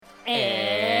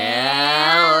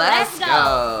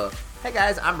Hey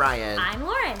guys, I'm Ryan. I'm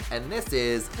Lauren. And this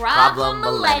is Problem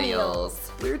Millennials.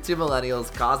 We're two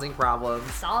millennials causing problems,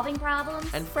 Solving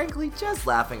problems, and frankly, just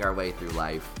laughing our way through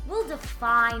life. we'll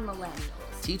define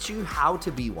millennials. Teach you how to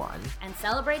be one. And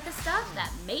celebrate the stuff that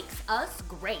makes us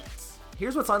great.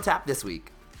 Here's what's on tap this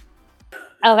week.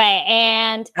 Okay,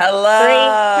 and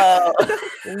Hello.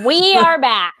 we are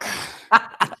back.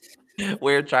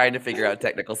 We're trying to figure out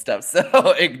technical stuff,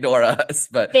 so ignore us.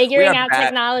 But Figuring we are out back.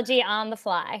 technology on the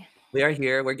fly. We are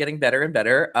here. We're getting better and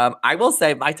better. I will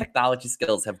say my technology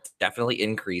skills have definitely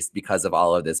increased because of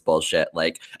all of this bullshit.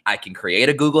 Like, I can create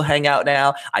a Google Hangout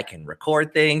now. I can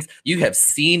record things. You have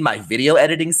seen my video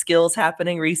editing skills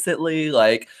happening recently.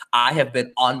 Like, I have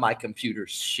been on my computer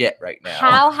shit right now.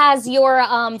 How has your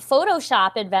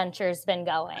Photoshop adventures been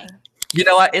going? You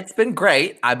know what? It's been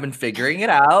great. I've been figuring it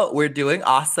out. We're doing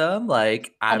awesome.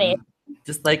 Like, I'm Amazing.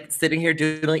 just like sitting here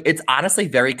doing, it's honestly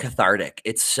very cathartic.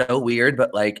 It's so weird,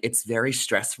 but like, it's very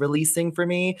stress releasing for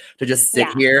me to just sit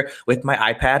Yeah. here with my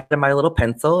iPad and my little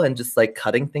pencil and just like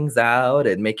cutting things out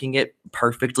and making it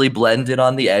perfectly blended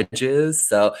on the edges.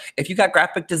 So if you got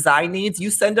graphic design needs, you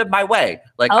send them my way.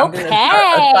 Like, I'm going to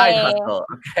start a side Okay. hustle.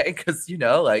 Okay. Cause you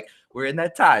know, like, we're in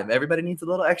that time. Everybody needs a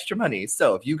little extra money.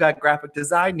 So if you got graphic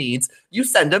design needs, you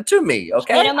send them to me.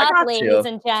 Okay. Hit them I up, got ladies you.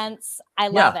 and gents. I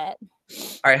love it.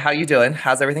 All right. How you doing?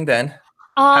 How's everything been?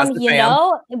 How's the You fam?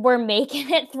 know, we're making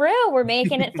it through. We're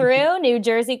making it through. New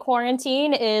Jersey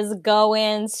quarantine is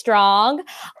going strong.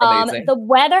 Amazing. The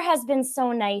weather has been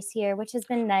so nice here, which has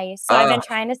been nice. So I've been Ugh.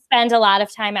 trying to spend a lot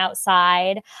of time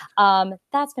outside.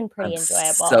 That's been pretty I'm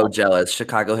enjoyable. so jealous.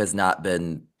 Chicago has not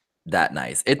been that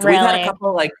nice. We've had a Really?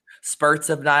 couple like spurts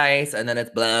of nice, and then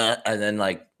it's blah, and then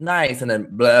like nice, and then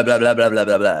blah blah blah blah blah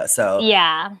blah blah. So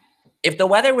Yeah. if the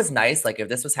weather was nice, like if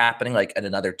this was happening like in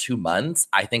another 2 months,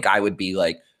 I think I would be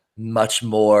like much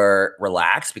more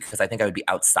relaxed because I think I would be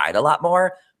outside a lot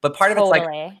more. But part of it's like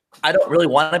Totally. I don't really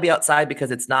want to be outside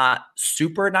because it's not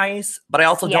super nice, but I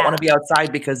also don't want to be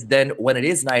outside because then when it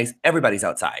is nice, everybody's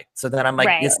outside. So then I'm like,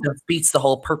 Right. this defeats the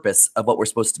whole purpose of what we're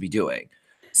supposed to be doing.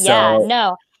 Yeah, So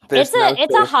no. There's It's a no it's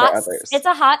a space for hot others. it's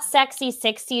a hot, sexy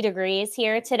 60 degrees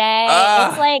here today. Ah.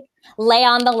 It's like lay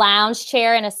on the lounge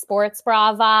chair in a sports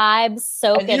bra vibe,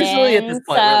 soak And it usually in. at this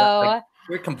point,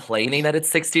 we're complaining that it's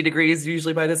 60 degrees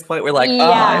usually by this point. We're like, oh,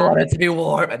 I Yeah. want it to be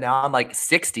warm. And now I'm like,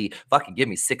 60. Fucking give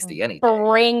me 60 anything.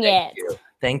 Bring Thank it. you.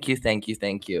 Thank you. Thank you.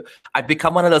 Thank you. I've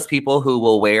become one of those people who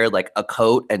will wear like a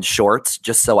coat and shorts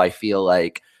just so I feel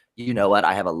like, you know what,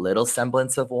 I have a little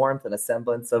semblance of warmth and a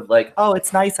semblance of like, oh,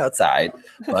 it's nice outside.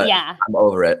 But Yeah. I'm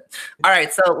over it. All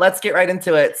right. So let's get right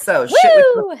into it. So shit we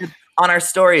Woo! posted on our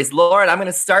stories. Lauren, I'm going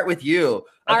to start with you.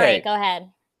 All Okay. right, go ahead.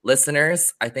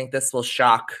 Listeners, I think this will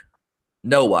shock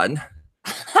no one.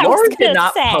 I was Lauren did gonna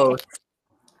not say. post.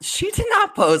 She did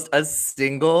not post a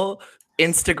single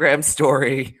Instagram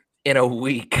story in a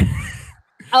week.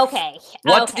 Okay.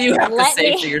 What okay, do you have to let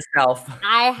say me- for yourself?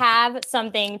 I have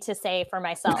something to say for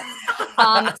myself.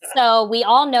 So we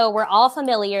all know, we're all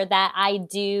familiar that I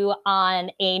do on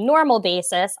a normal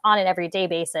basis, on an everyday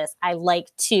basis. I like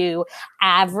to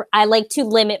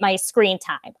limit my screen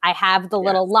time. I have the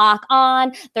little lock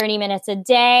on 30 minutes a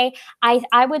day.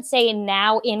 I would say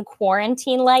now in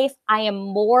quarantine life, I am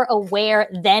more aware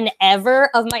than ever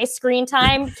of my screen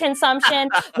time consumption,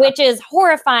 which is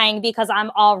horrifying because I'm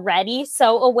already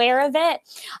so aware of it.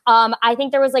 I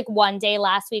think there was like one day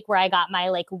last week where I got my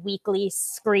like weekly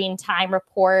screen time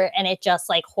report and it just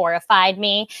like horrified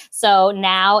me. So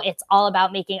now it's all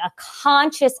about making a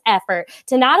conscious effort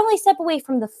to not only step away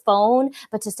from the phone,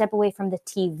 but to step away from the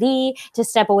TV, to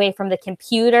step away from the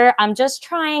computer. I'm just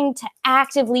trying to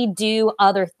actively do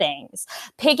other things.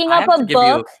 Picking I up have to a give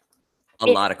you book. a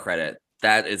lot of credit.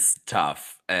 That is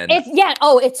tough. And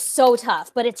It's so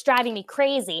tough, but it's driving me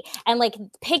crazy. And like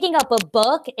picking up a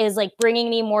book is like bringing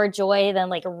me more joy than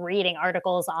like reading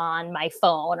articles on my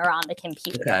phone or on the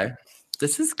computer. okay,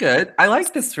 this is good. I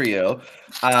like this for you.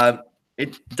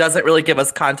 It doesn't really give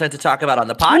us content to talk about on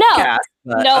the podcast.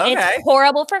 but No, okay. it's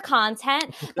horrible for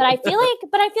content, but I feel like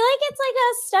it's like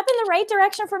a step in the right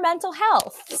direction for mental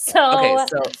health. So Okay,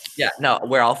 so yeah, no,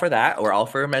 we're all for that. We're all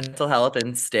for mental health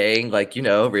and staying like, you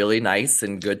know, really nice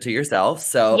and good to yourself.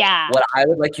 So Yeah. what I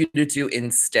would like you to do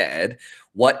instead,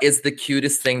 what is the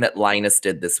cutest thing that Linus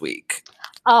did this week?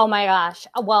 Oh my gosh.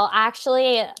 Well,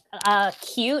 actually,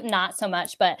 cute, not so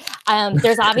much, but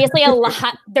there's obviously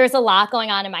there's a lot going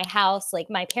on in my house. Like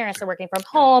my parents are working from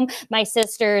home. My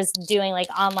sister's doing like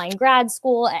online grad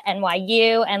school at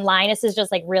NYU, and Linus is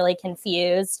just like really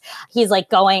confused. He's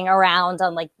like going around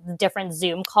on like different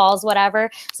Zoom calls, whatever.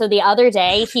 So the other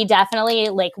day, he definitely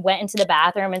like went into the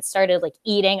bathroom and started like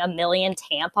eating a million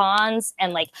tampons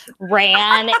and like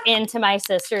ran into my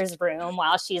sister's room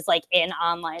while she's like in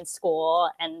online school.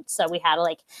 And so we had to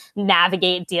like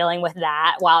navigate dealing with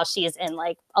that while she's in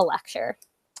like a lecture.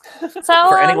 So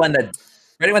For anyone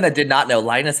that did not know,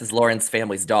 Linus is Lauren's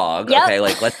family's dog. Yep. Okay,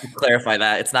 like let's just clarify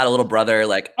that. It's not a little brother.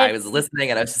 Like I was listening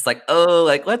and I was just like, oh,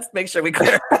 like let's make sure we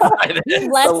clarify this.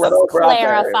 let's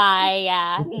clarify.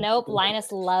 Yeah. Nope.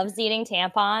 Linus loves eating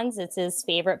tampons. It's his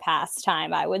favorite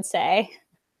pastime, I would say.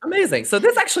 Amazing. So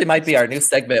this actually might be our new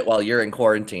segment while you're in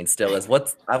quarantine still is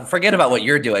forget about what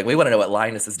you're doing. We want to know what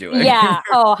Linus is doing. Yeah.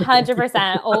 Oh,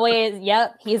 100%. Always.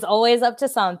 Yep. He's always up to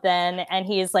something. And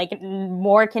he's like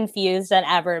more confused than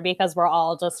ever because we're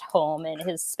all just home in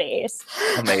his space.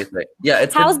 Amazing. Yeah.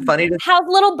 It's been funny. How's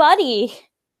little Buddy?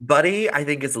 Buddy, I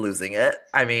think, is losing it.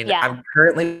 I mean, Yeah. I'm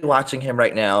currently watching him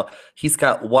right now. He's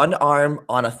got one arm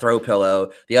on a throw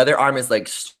pillow. The other arm is like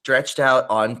stretched out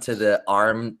onto the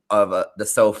arm of the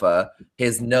sofa.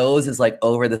 His nose is like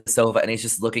over the sofa and he's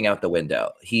just looking out the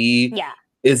window. He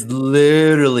is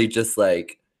literally just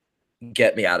like,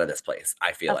 get me out of this place.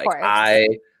 I feel Of like course.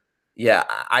 I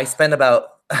spend about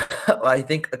I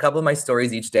think a couple of my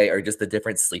stories each day are just the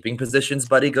different sleeping positions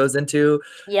Buddy goes into.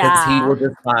 Because he will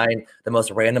just find the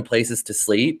most random places to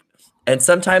sleep. And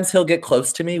sometimes he'll get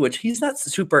close to me, which he's not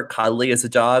super cuddly as a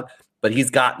dog, but he's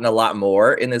gotten a lot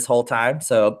more in this whole time.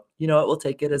 So, you know, we'll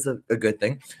take it as a good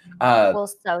thing. We'll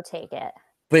so take it.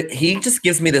 But he just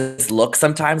gives me this look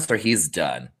sometimes where he's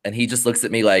done. And he just looks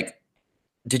at me like,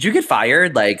 did you get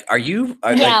fired? Like, are you good,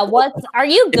 bro?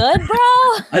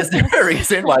 Is there a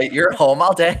reason why you're home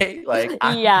all day? Like,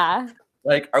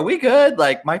 like, are we good?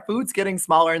 Like, my food's getting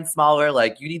smaller and smaller.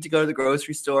 Like, you need to go to the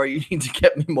grocery store. You need to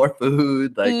get me more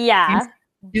food. Like,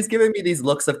 he's giving me these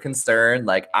looks of concern.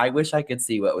 Like, I wish I could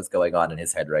see what was going on in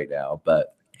his head right now,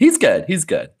 but he's good. He's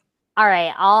good. All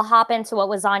right, I'll hop into what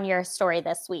was on your story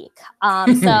this week.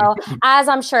 So as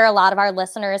I'm sure a lot of our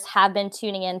listeners have been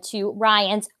tuning into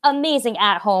Ryan's amazing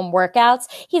at-home workouts,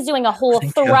 he's doing a whole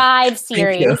Thrive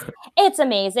series. It's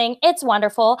amazing. It's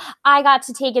wonderful. I got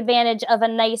to take advantage of a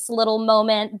nice little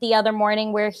moment the other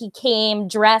morning where he came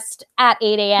dressed at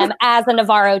 8 a.m. as a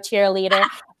Navarro cheerleader.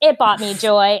 It brought me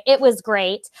joy. It was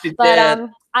great. But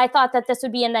I thought that this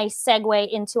would be a nice segue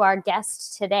into our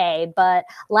guest today. But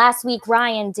last week,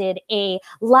 Ryan did a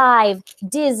live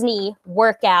Disney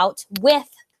workout with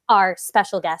our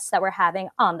special guests that we're having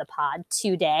on the pod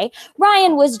today.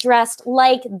 Ryan was dressed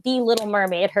like the Little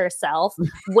Mermaid herself,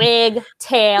 wig,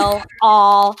 tail,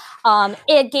 all.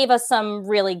 It gave us some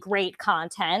really great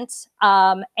content,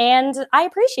 and I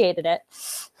appreciated it.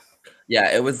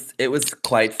 Yeah, it was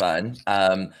quite fun.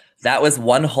 That was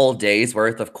one whole day's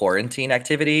worth of quarantine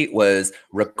activity, was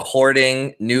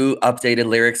recording new updated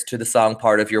lyrics to the song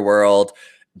Part of Your World,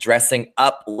 dressing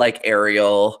up like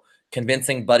Ariel,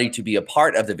 convincing Buddy to be a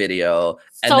part of the video.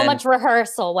 So much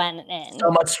rehearsal went in. So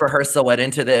much rehearsal went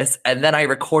into this. And then I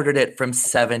recorded it from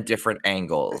 7 different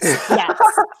angles. Yes.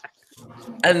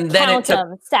 And then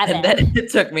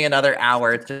it took me another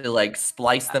hour to like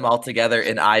splice them all together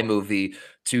in iMovie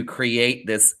to create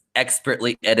this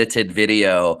expertly edited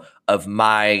video of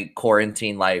my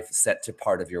quarantine life set to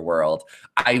Part of Your World.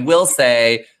 I will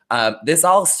say this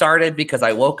all started because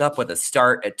I woke up with a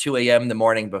start at 2 a.m. the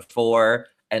morning before,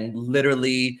 and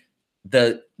literally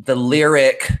the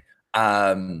lyric,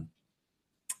 I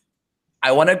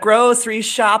want to grocery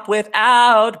shop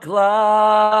without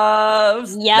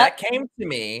gloves. Yep. That came to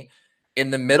me in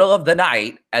the middle of the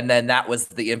night, and then that was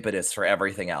the impetus for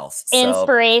everything else.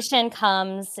 Inspiration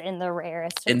comes in the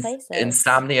rarest of places.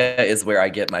 Insomnia is where I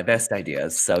get my best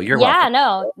ideas. So you're welcome. Yeah,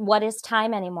 no. What is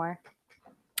time anymore?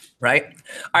 Right?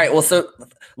 All right. Well, so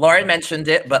Lauren mentioned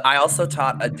it, but I also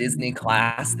taught a Disney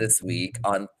class this week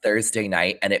on Thursday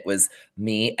night, and it was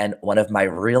me and one of my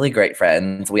really great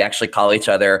friends. We actually call each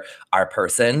other our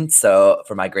person. So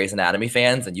for my Grey's Anatomy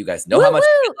fans, and you guys know how much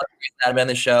I love Grey's Anatomy on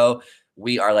the show,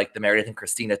 we are like the Meredith and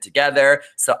Christina together.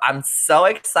 So I'm so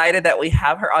excited that we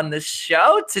have her on the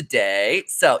show today.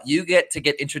 So you get to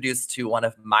get introduced to one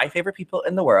of my favorite people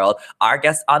in the world. Our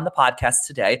guest on the podcast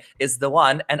today is the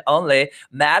one and only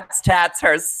Matt's Tats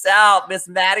herself, Miss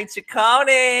Maddie Ciccone.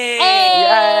 Hey!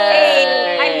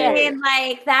 I mean,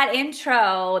 like that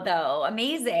intro though,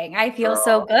 amazing. I feel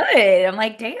so good. I'm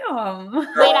like, damn. Wait,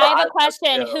 I have a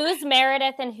question. Who's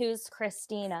Meredith and who's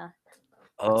Christina?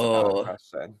 Oh,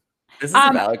 Question. this is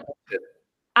a valid question.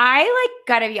 I like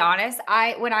gotta be honest.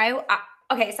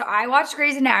 Okay, so I watched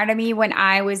Grey's Anatomy when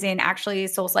I was in actually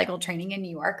Soul Cycle training in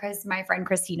New York because my friend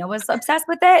Christina was obsessed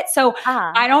with it. So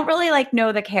I don't really like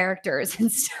know the characters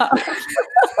and stuff.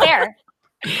 Fair.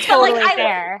 Totally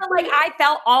fair. I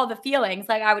felt all the feelings.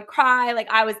 Like I would cry, like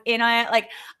I was in it. Like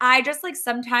I just like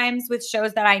sometimes with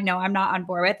shows that I know I'm not on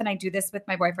board with, and I do this with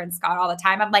my boyfriend Scott all the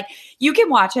time. I'm like, you can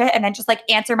watch it and then just like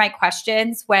answer my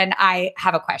questions when I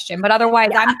have a question. But otherwise,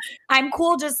 I'm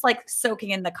cool just like soking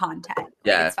in the content.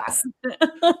 Yes. Like,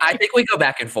 I think we go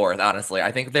back and forth, honestly.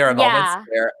 I think there are moments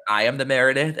where I am the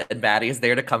Meredith and Maddie is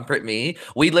there to comfort me.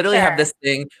 We literally have this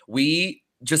thing. We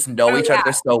just know each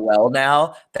other so well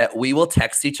now that we will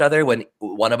text each other when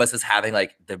one of us is having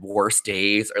like the worst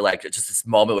days or like just this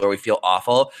moment where we feel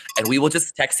awful. And we will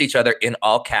just text each other in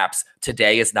all caps,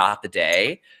 today is not the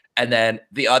day. And then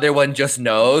the other one just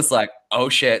knows like, oh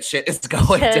shit is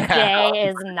going down. Today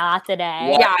is not the day.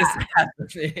 What is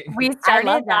happening? We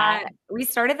started that. We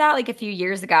started that like a few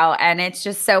years ago, and it's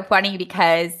just so funny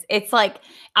because it's like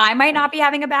I might not be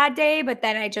having a bad day, but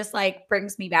then it just like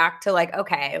brings me back to like,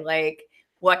 okay, like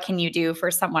what can you do for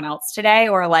someone else today?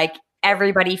 Or like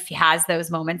everybody has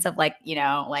those moments of like, you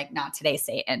know, like not today,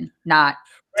 Satan, not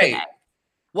today.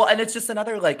 Well, and it's just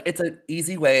another, like, it's an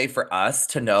easy way for us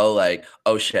to know, like,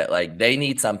 oh shit, like they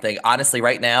need something. Honestly,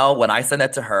 right now, when I send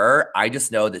that to her, I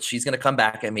just know that she's going to come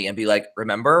back at me and be like,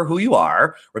 remember who you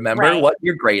are, remember what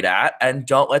you're great at, and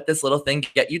don't let this little thing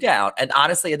get you down. And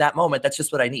honestly, in that moment, that's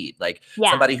just what I need. Like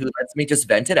somebody who lets me just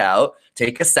vent it out,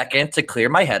 take a second to clear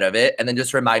my head of it, and then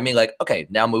just remind me like, okay,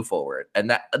 now move forward. And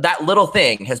that little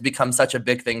thing has become such a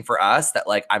big thing for us that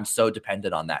like, I'm so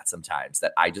dependent on that sometimes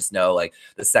that I just know like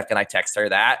the second I text her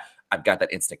that, I've got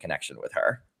that instant connection with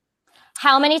her.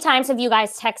 How many times have you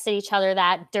guys texted each other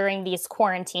that during these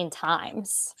quarantine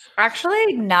times?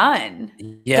 Actually, none.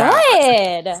 Yeah.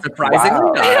 Good. Surprisingly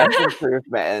Wow, none. that's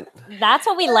improvement. That's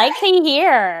what we like to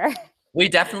hear. We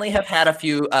definitely have had a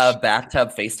few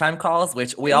bathtub FaceTime calls,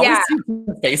 which we always do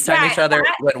FaceTime each other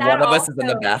when one of us is in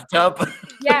the bathtub.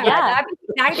 That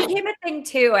became a thing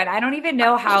too. And I don't even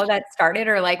know how that started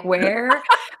or like where,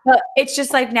 but it's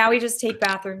just like now we just take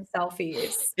bathroom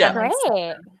selfies. Yeah.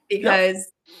 Great.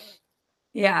 Because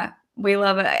we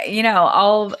love it. You know,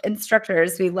 all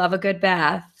instructors, we love a good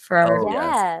bath for our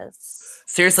Yes.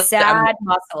 Seriously, sad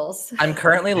muscles. I'm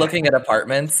currently looking at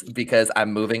apartments because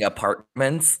I'm moving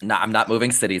apartments. No, I'm not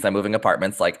moving cities. I'm moving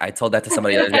apartments. Like I told that to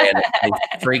somebody the other day and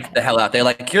they freaked the hell out. They're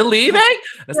like, "You're leaving?"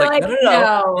 It's like,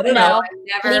 no.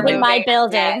 Leaving my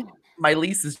building. My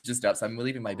lease is just up, so I'm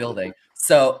leaving my building.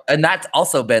 So, and that's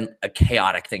also been a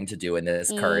chaotic thing to do in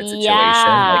this current situation.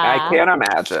 Yeah. Like, I can't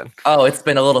imagine. Oh, it's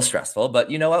been a little stressful,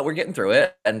 but you know what? We're getting through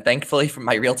it. And thankfully, from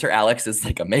my realtor, Alex is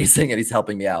like amazing and he's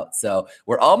helping me out. So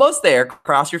we're almost there.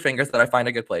 Cross your fingers that I find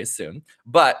a good place soon.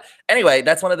 But anyway,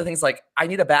 that's one of the things, like, I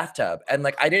need a bathtub. And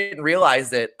like, I didn't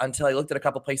realize it until I looked at a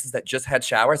couple places that just had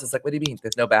showers. It's like, what do you mean?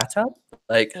 There's no bathtub?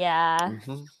 Like,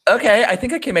 okay, I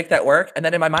think I can make that work. And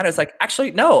then in my mind, I was like,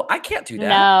 actually, no, I can't do that.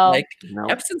 No. Like,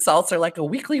 Epsom salts are like a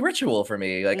weekly ritual for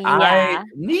me. Like, I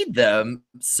need them.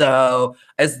 So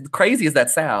as crazy as that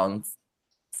sounds,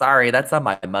 sorry, that's on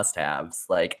my must-haves.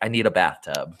 Like, I need a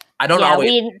bathtub. I don't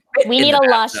always. We need a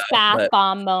Lush bath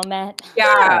bomb moment.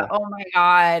 Yeah. Oh my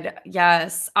God.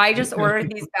 Yes. I just ordered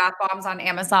these bath bombs on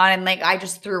Amazon and like I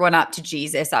just threw one up to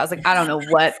Jesus. I was like, I don't know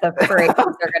what the frick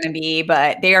they're gonna be,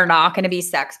 but they are not gonna be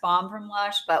sex bomb from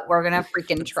Lush, but we're gonna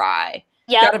freaking try.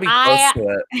 Yeah, Gotta be close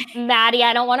to it. Maddie,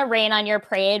 I don't want to rain on your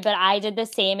parade, but I did the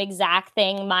same exact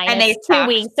thing minus 2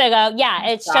 weeks ago. Yeah,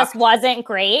 it just wasn't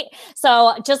great.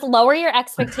 So just lower your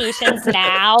expectations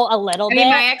now a little bit. I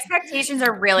mean, my expectations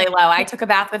are really low. I took a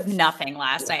bath with nothing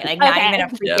last night, like not even a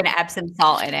freaking Epsom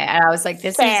salt in it. And I was like,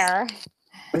 this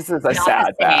is a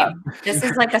sad bath. This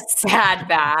is like a sad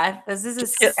bath. This is a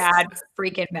sad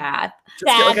freaking bath.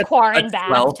 Sad corn bath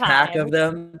 12-pack of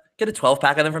them. get a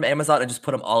 12-pack of them from Amazon and just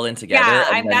put them all in together.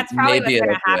 Yeah, and then that's probably what's maybe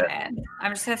going to it'll do it. happen.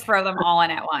 I'm just going to throw them all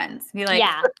in at once. Be like,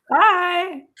 Yeah.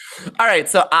 bye. All right,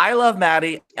 so I love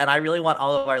Maddie, and I really want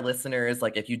all of our listeners,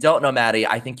 like if you don't know Maddie,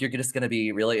 I think you're just going to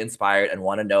be really inspired and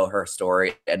want to know her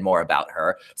story and more about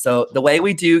her. So the way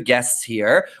we do guests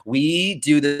here, we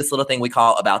do this little thing we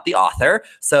call About the Author.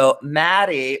 So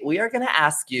Maddie, we are going to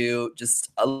ask you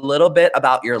just a little bit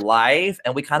about your life,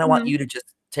 and we kind of want you to just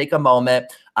take a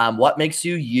moment. What makes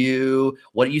you you?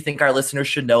 What do you think our listeners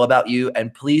should know about you?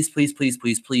 And please, please, please,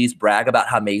 please, please brag about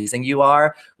how amazing you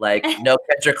are. Like, no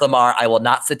Kendrick Lamar, I will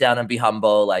not sit down and be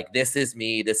humble. Like, this is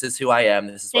me. This is who I am.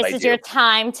 This is what I do. This is your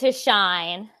time to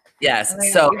shine. Yes. Oh my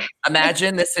So God.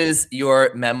 imagine this is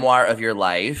your memoir of your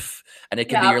life. And it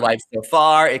could be Yeah. your life so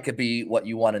far. It could be what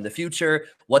you want in the future.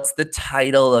 What's the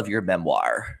title of your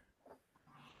memoir?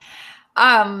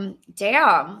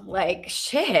 Damn, like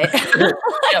shit.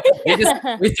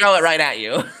 We throw it right at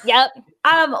you. Yep.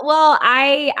 Well,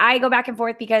 I go back and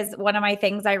forth because one of my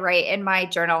things I write in my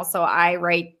journal. So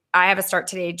I have a Start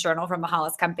Today journal from the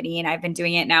Hollis Company, and I've been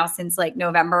doing it now since like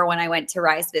November when I went to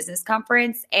Rise Business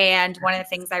Conference. And one of the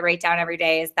things I write down every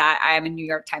day is that I am a New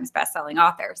York Times bestselling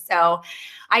author. So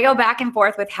I go back and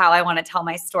forth with how I want to tell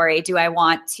my story. Do I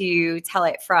want to tell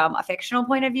it from a fictional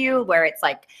point of view where it's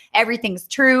like everything's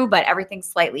true, but everything's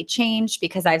slightly changed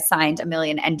because I've signed a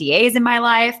million NDAs in my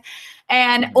life?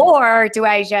 Or do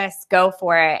I just go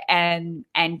for it and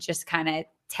just kind of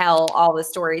tell all the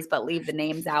stories but leave the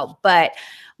names out? But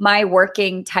my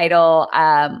working title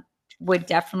would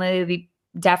definitely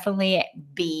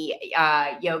be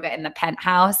Yoga in the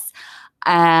Penthouse.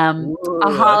 Ooh,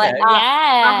 okay.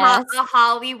 Yes. A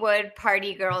Hollywood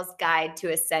party girl's guide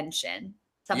to ascension.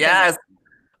 Something Yes.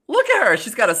 Look at her.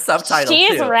 She's got a subtitle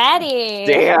She's too. ready.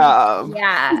 Damn.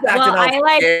 Yeah. She's acting Well, all I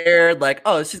like scared. Like,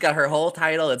 oh, she's got her whole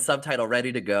title and subtitle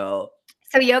ready to go.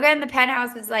 So Yoga in the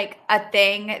Penthouse is like a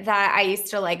thing that I used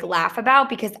to like laugh about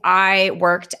because I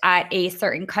worked at a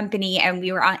certain company and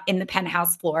we were in the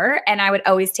penthouse floor, and I would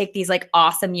always take these like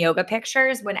awesome yoga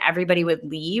pictures when everybody would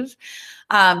leave.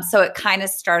 So it kind of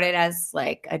started as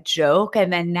like a joke,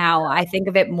 and then now I think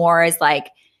of it more as like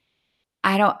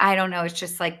I don't know. It's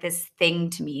just like this thing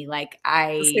to me. Like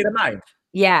The state of mind.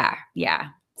 yeah,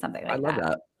 something like I love that.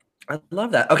 that. I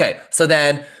love that. Okay, so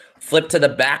then flip to the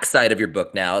back side of your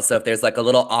book now. So if there's like a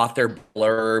little author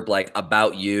blurb like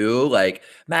about you, like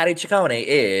Maddie Ciccone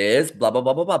is blah blah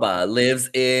blah blah blah blah, lives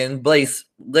in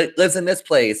this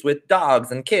place with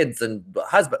dogs and kids and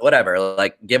husband, whatever.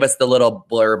 Like, give us the little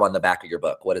blurb on the back of your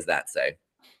book. What does that say?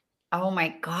 Oh my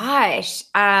gosh.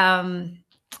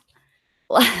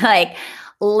 Like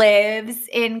lives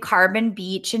in Carbon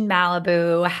Beach in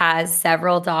Malibu, has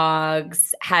several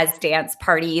dogs, has dance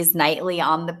parties nightly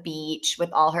on the beach with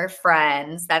all her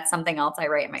friends. That's something else I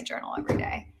write in my journal every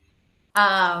day.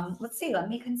 Let's see. Let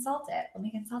me consult it.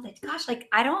 Gosh, like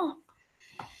I don't.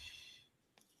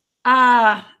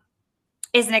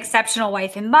 Is an exceptional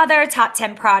wife and mother, top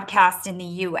 10 podcast in the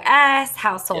US,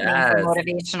 household name for Yes.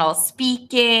 motivational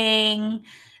speaking.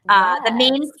 The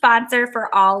main sponsor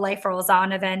for all Life Rolls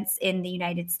On events in the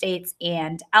United States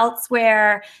and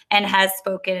elsewhere, and has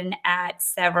spoken at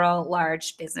several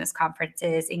large business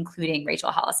conferences, including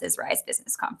Rachel Hollis's Rise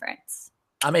Business Conference.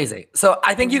 Amazing. So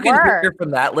I think you can hear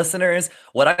from that, listeners.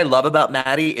 What I love about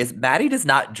Maddie is Maddie does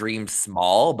not dream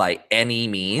small by any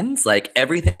means. Like,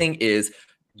 everything is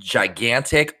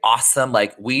gigantic, awesome.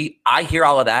 Like, I hear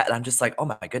all of that and I'm just like, oh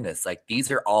my goodness, like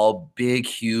these are all big,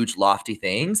 huge, lofty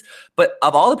things. But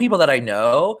of all the people that I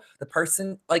know, the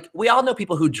person, like, we all know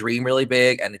people who dream really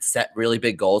big and it's set really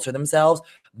big goals for themselves.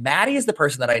 Maddie is the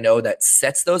person that I know that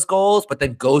sets those goals, but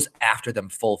then goes after them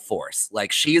full force.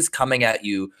 Like, she is coming at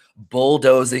you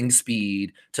bulldozing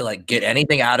speed to like get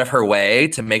anything out of her way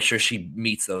to make sure she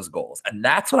meets those goals. And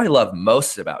that's what I love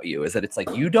most about you, is that it's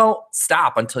like you don't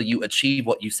stop until you achieve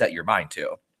what you set your mind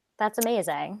to. That's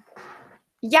amazing.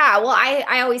 Yeah, well,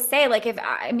 I always say, like,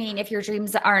 if your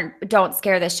dreams don't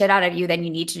scare the shit out of you, then you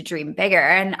need to dream bigger.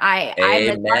 And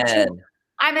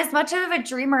I'm as much of a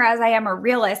dreamer as I am a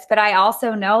realist, but I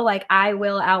also know, like,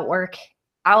 I'll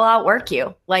outwork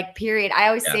you, like, period. I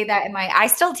always say that I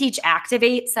still teach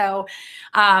Activate. So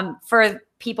for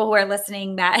people who are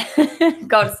listening that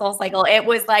go to Soul Cycle, it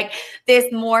was like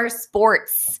this more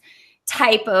sports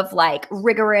type of like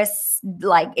rigorous,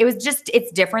 like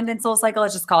it's different than Soul Cycle.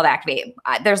 It's just called Activate.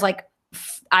 There's like,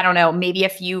 I don't know, maybe a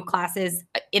few classes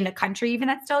in the country even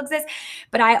that still exist.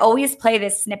 But I always play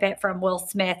this snippet from Will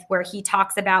Smith where he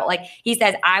talks about, like, he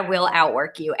says, I will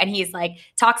outwork you. And he's like,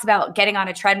 talks about getting on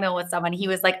a treadmill with someone. He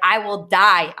was like, I will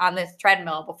die on this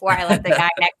treadmill before I let the guy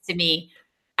next to me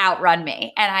outrun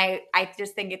me. And I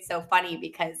just think it's so funny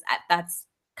because that's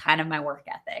kind of my work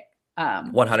ethic.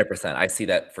 100%. I see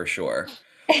that for sure.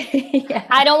 Yeah.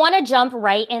 I don't want to jump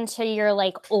right into your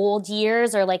like old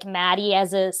years or like Maddie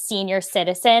as a senior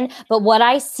citizen, but what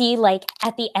I see like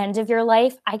at the end of your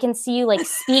life, I can see you like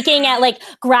speaking at like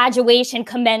graduation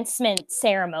commencement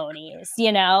ceremonies,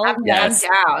 you know? I'm Yes.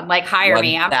 down. Like hire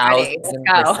me. I'm ready. Let's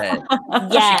go.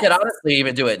 1000%. Yes. She could honestly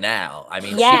even do it now. I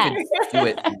mean, Yes. she could do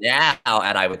it now,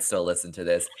 and I would still listen to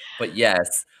this. But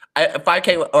yes, if I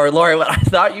came, or Laura, I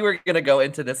thought you were gonna go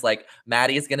into this like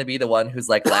Maddie is gonna be the one who's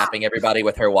like lapping everybody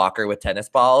with her walker with tennis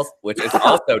balls, which is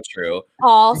also true.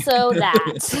 Also that.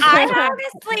 I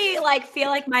honestly like feel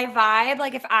like my vibe,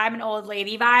 like if I'm an old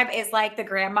lady vibe, is like the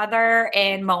grandmother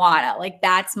in Moana. Like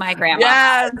that's my grandma.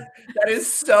 Yes, that is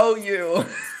so you.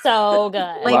 So good.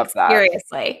 Like Love that.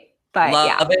 seriously. But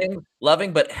yeah.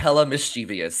 Loving, but hella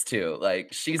mischievous too.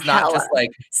 Like she's not just Hella. like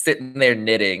sitting there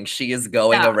knitting. She is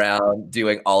going No. around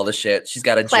doing all the shit. She's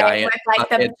got a Playing giant with like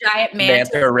the fucking giant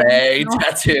manta ray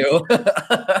tattoo.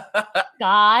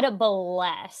 God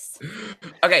bless.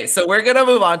 Okay, so we're gonna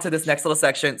move on to this next little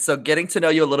section. So getting to know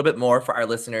you a little bit more for our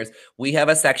listeners, we have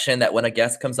a section that when a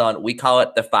guest comes on, we call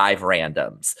it the 5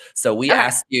 randoms. So we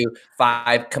ask you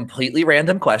 5 completely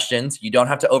random questions. You don't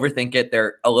have to overthink it.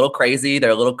 They're a little crazy,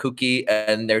 they're a little kooky,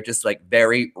 and they're just like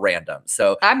very random.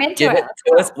 So I'm into give it. it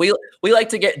to us. We like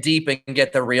to get deep and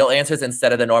get the real answers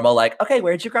instead of the normal, like, okay,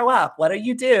 where'd you grow up? What do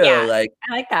you do? Yeah. Like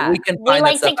I like that. we can We find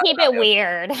that like to stuff out keep about it you.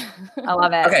 weird. I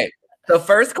love it. Okay. So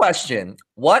first question,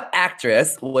 what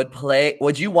actress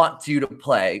would you want to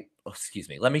play? Oh, excuse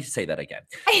me. Let me say that again.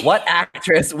 What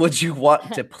actress would you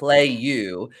want to play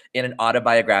you in an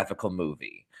autobiographical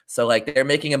movie? So like they're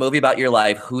making a movie about your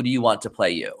life. Who do you want to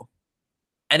play you?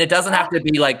 And it doesn't have to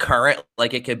be like current.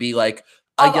 Like it could be like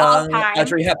a Of all young time?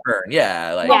 Audrey Hepburn.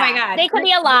 Yeah. Like Oh my God. They could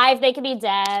be alive, they could be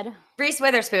dead. Reese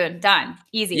Witherspoon, done.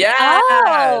 Easy. yes.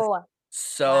 Oh.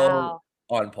 So Wow.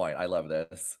 on point. I love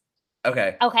this.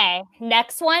 Okay. Okay.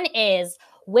 Next one is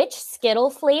which Skittle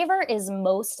flavor is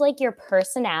most like your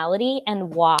personality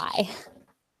and why?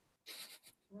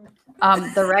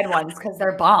 The red ones because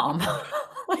they're bomb.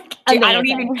 Like, dude, I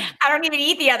don't even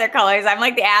eat the other colors. I'm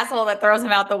like the asshole that throws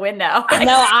them out the window.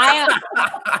 No,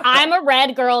 I'm a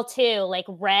red girl too. Like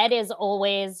red is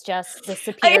always just the Like,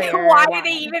 superior. why do one. they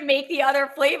even make the other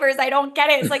flavors? I don't get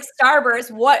it. It's like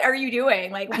Starburst. What are you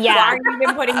doing? Like, Yeah. why are you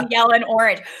even putting yellow and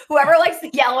orange? Whoever likes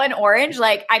the yellow and orange,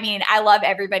 like, I mean, I love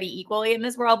everybody equally in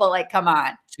this world, but like, come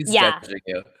on. She's Yeah. judging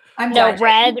you. I'm No,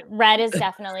 judging. red is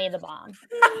definitely the bomb.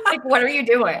 Like, what are you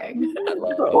doing? I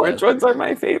love The it. orange ones are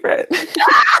my favorite.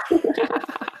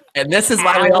 And this is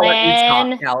why we don't let you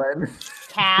Alan. talk, Callan.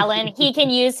 Callan, he can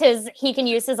use his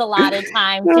allotted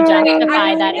time to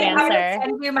justify that I'm gonna answer.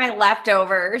 send you my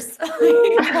leftovers.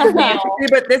 See,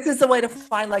 but this is the way to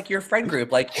find like your friend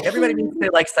group. Like everybody needs to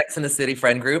like Sex in the City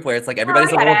friend group where it's like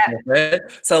everybody's a little different.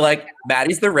 So like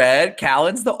Maddie's the red,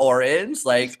 Callan's the orange.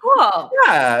 Like Cool.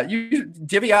 yeah, you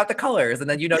divvy out the colors and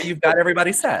then you know you've got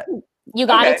everybody set. You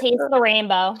gotta Okay. taste the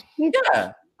rainbow.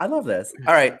 Yeah, I love this.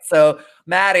 All right, so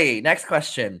Maddie, next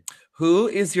question. Who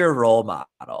is your role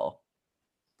model?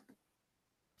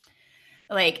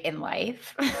 Like in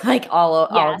life, like all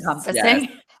Yes. encompassing. Yes.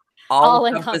 All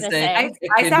encompassing. encompassing.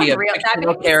 It I can sound be a real. That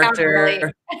fictional made me sound character.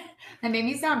 really. That made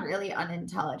me sound really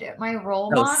unintelligent. My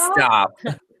role No, model. stop.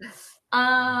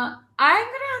 I'm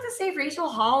gonna have to say Rachel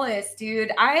Hollis,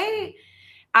 dude. I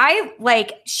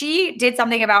like she did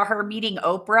something about her meeting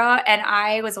Oprah, and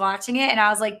I was watching it, and I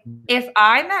was like, if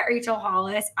I met Rachel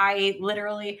Hollis, I've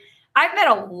met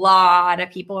a lot of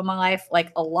people in my life,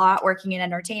 like a lot working in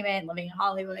entertainment, living in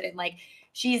Hollywood, and like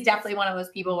she's definitely one of those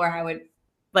people where I would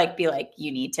like be like,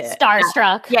 you need to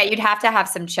Starstruck. Yeah, you'd have to have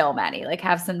some chill, Maddie. Like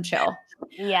have some chill.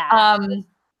 Yeah.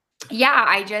 Yeah,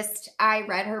 I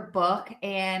read her book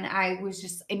and I was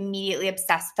just immediately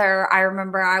obsessed with her. I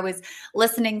remember I was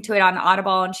listening to it on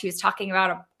Audible and she was talking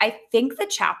about, I think the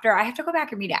chapter, I have to go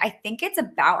back and read it. I think it's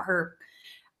about her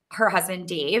husband,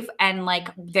 Dave, and like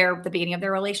the beginning of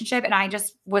their relationship. And I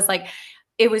just was like,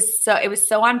 it was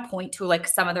so on point to like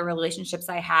some of the relationships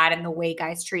I had and the way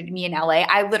guys treated me in LA.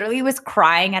 I literally was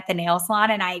crying at the nail salon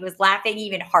and I was laughing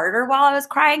even harder while I was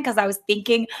crying because I was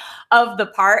thinking of the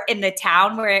part in The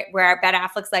Town where Ben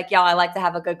Affleck's like, yo, I like to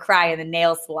have a good cry in the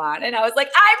nail salon. And I was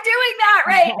like, I'm doing that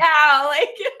right now.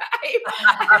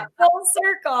 Like I'm full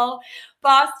circle,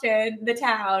 Boston, The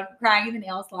Town, crying in the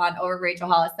nail salon over Rachel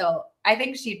Hollis. So I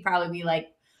think she'd probably be like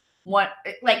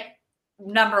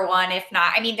number one, if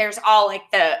not, I mean, there's all like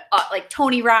the like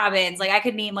Tony Robbins, like I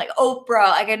could name like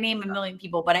Oprah, I could name a million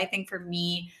people, but I think for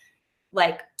me,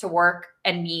 like to work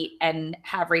and meet and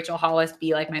have Rachel Hollis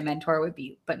be like my mentor would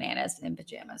be bananas in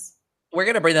pajamas. We're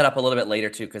going to bring that up a little bit later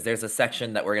too, because there's a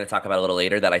section that we're going to talk about a little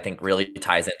later that I think really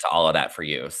ties into all of that for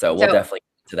you. So we'll definitely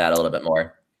get to that a little bit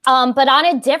more. But on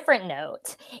a different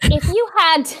note, if you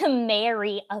had to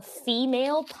marry a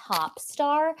female pop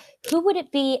star, who would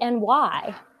it be and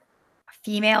why?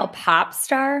 Female pop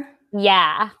star?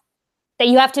 Yeah. That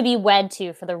you have to be wed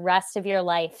to for the rest of your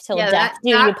life till death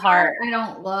do you part. I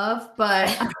don't love, but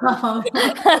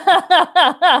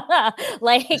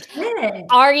like,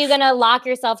 are you gonna lock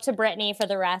yourself to Britney for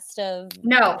the rest of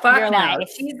no, fuck your no. life?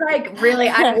 She's like really,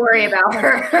 I worry about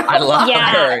her. I love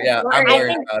Yeah. her. Yeah, I'm I worried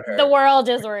think about her. the world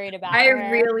is worried about I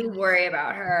her. really worry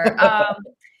about her.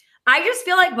 I just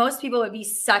feel like most people would be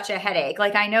such a headache.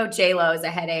 Like I know J-Lo is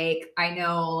a headache. I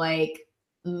know like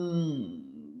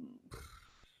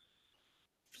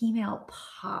female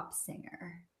pop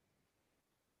singer.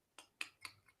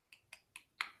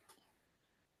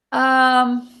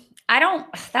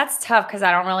 That's tough because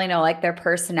I don't really know like their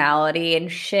personality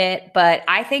and shit. But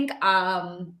I think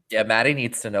Yeah, Maddie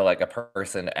needs to know like a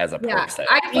person as a person.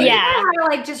 I Like, think I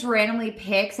like just randomly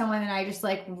pick someone that I just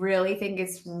like really think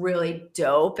is really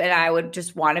dope and I would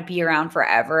just want to be around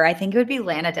forever. I think it would be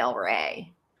Lana Del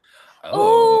Rey.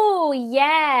 Oh,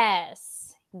 yes.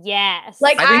 Yes.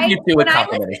 Like I think you two would when I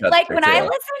compliment listen- each other like when I too.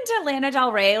 listen to Lana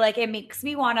Del Rey, like it makes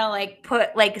me want to like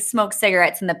put like smoke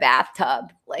cigarettes in the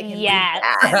bathtub. Like and do Yes.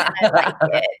 that, and I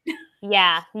like it.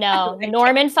 Yeah, no.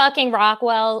 Norman fucking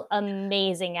Rockwell,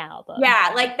 amazing album.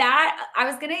 Yeah, like that. I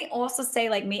was gonna also say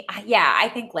like me. Yeah, I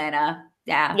think Lana.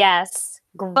 Yeah. Yes.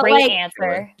 Great like-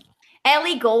 answer.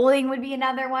 Ellie Goulding would be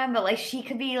another one, but like she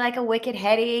could be like a wicked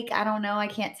headache. I don't know. I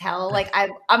can't tell. Like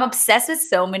I'm obsessed with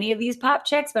so many of these pop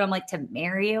chicks, but I'm like, to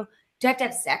marry you, do I have to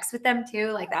have sex with them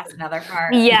too? Like that's another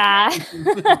part. Yeah.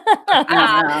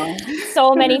 I don't know.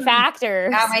 So many factors.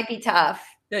 That might be tough.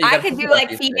 Yeah, you I gotta could think do about like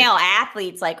these female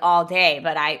athletes like all day,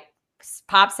 but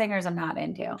pop singers I'm not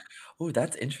into. Ooh,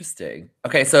 that's interesting.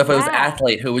 Okay, so if it was Yeah.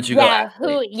 athlete, who would you go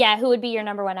athlete? Who would be your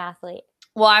number one athlete?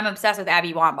 Well, I'm obsessed with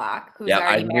Abby Wambach, who's Yeah, I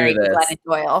already knew married to this. Glennon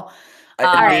Doyle. I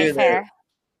All knew right, that. fair.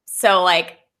 So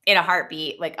like in a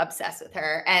heartbeat, like obsessed with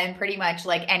her, and pretty much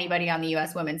like anybody on the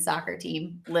U.S. women's soccer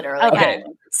team, literally. Okay.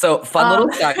 So fun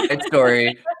little side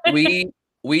story.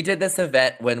 We did this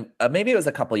event when maybe it was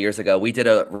a couple years ago. We did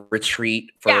a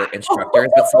retreat for instructors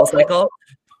at SoulCycle.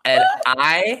 And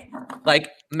I like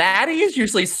Maddie is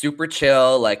usually super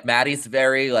chill. Like Maddie's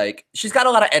very like she's got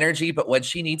a lot of energy, but when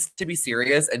she needs to be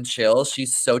serious and chill,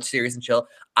 she's so serious and chill.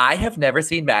 I have never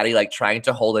seen Maddie like trying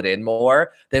to hold it in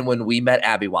more than when we met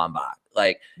Abby Wambach.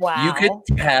 Like Wow. you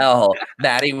could tell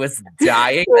Maddie was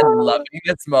dying and loving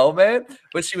this moment,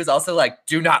 but she was also like,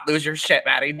 "Do not lose your shit,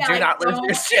 Maddie. Yeah, Do like, not lose don't-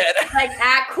 your shit." Like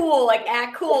act cool.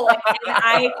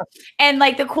 And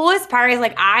like the coolest part is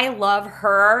like I love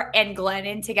her and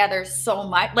Glennon together so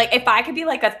much. Like if I could be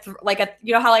like a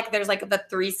you know how like there's like the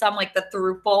threesome, like the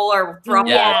throuple or throuple,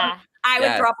 Yeah. I would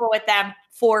Yes. throuple with them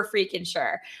for freaking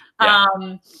sure. Yeah.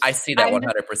 I see that I'm-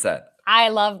 100%. I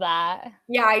love that.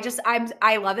 Yeah,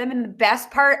 I love them. And the best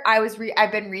part,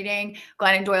 I've been reading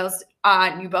Glennon Doyle's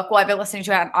new book. Well, I've been listening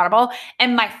to it on Audible.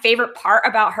 And my favorite part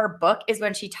about her book is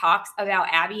when she talks about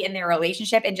Abby and their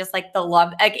relationship and just like the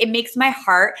love. Like it makes my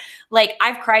heart, like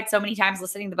I've cried so many times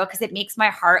listening to the book because it makes my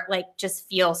heart like just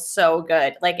feel so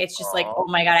good. Like it's just like, oh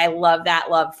my God, I love that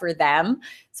love for them.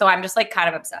 So I'm just like kind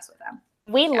of obsessed with them.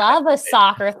 We love a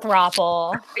soccer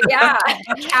throuple. Yeah,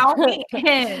 count me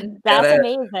in. That's Get it.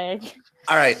 amazing.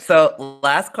 All right. So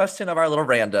last question of our little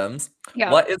randoms. Yeah.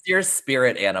 What is your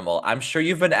spirit animal? I'm sure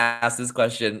you've been asked this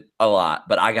question a lot,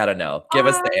 but I gotta know. Give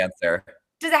us the answer.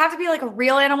 Does it have to be like a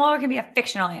real animal or can it be a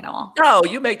fictional animal? No,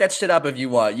 you make that shit up if you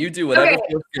want. You do whatever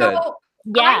feels good. So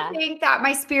Yeah. I think that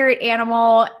my spirit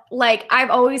animal, like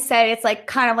I've always said, it's like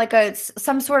kind of like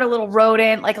some sort of little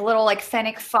rodent, like a little like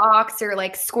fennec fox or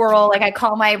like squirrel. Like I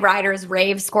call my riders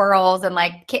rave squirrels and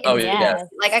like kittens. Oh, yeah. Yes.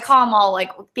 Like I call them all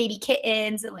like baby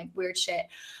kittens and like weird shit.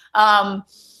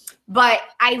 But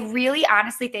I really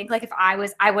honestly think like if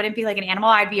I wouldn't be like an animal,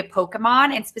 I'd be a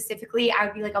Pokemon. And specifically I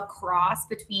would be like a cross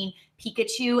between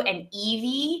Pikachu and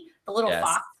Eevee, the little Yes.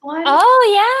 fox one.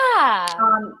 Oh yeah.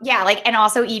 Yeah, like, and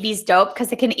also Eevee's dope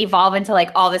because it can evolve into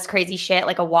like all this crazy shit,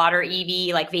 like a water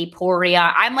Eevee, like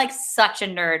Vaporeon. I'm like such a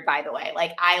nerd, by the way.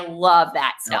 Like, I love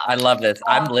that No, stuff. I love this.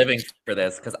 I'm living for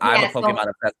this because I'm a Yes, so- Pokemon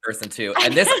obsessed person too.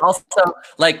 And this also,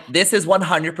 like, this is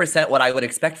 100% what I would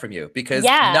expect from you because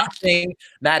Yeah. nothing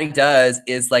Maddie does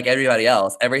is like everybody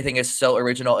else. Everything is so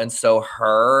original and so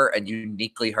her and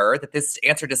uniquely her that this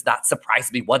answer does not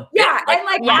surprise me one bit. Yeah, and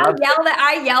like yeah.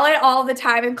 I yell it all the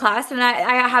time in class. And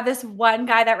I have this one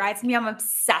guy that rides me. I'm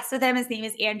obsessed with him. His name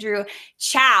is Andrew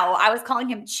Chow. I was calling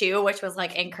him Chew, which was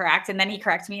like incorrect. And then he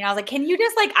corrected me and I was like, can you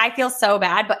just like, I feel so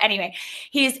bad. But anyway,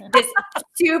 he's this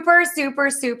super, super,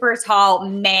 super tall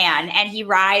man. And he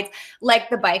rides like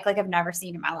the bike like I've never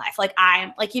seen in my life. Like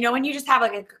I'm like, you know, when you just have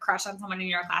like a crush on someone in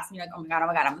your class and you're like, oh my God,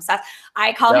 I'm obsessed.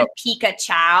 I call him Pika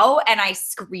Chow and I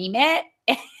scream it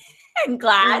in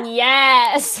class.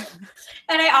 Yes.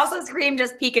 And I also scream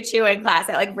just Pikachu in class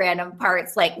at like random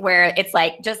parts, like where it's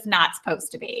like just not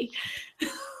supposed to be.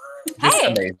 This is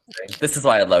amazing. This is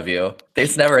why I love you.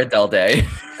 There's never a dull day.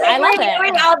 I love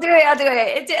it. I'll do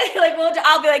it. Like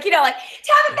I'll be like, you know, like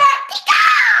tell me that Pika.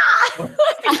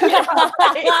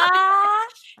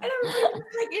 And I'm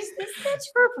like, is this bitch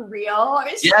for real?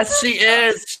 Yes, she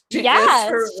is. Yes,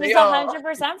 for she's real.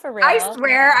 100% for real. I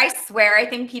swear. I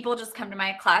think people just come to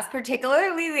my class,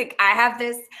 particularly like I have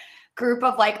this group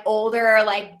of like older,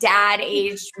 like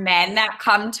dad-aged men that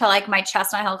come to like my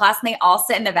Chestnut Hill class, and they all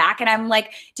sit in the back, and I'm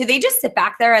like, do they just sit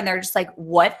back there and they're just like,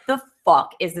 what the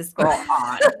fuck is this girl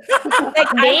on?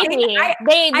 Like, Maybe they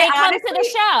come honestly, to the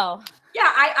show. Yeah,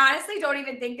 I honestly don't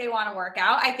even think they want to work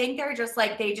out. I think they're just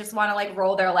like, they just want to like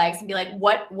roll their legs and be like,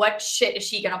 what shit is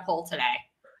she gonna pull today?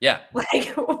 Yeah. Like,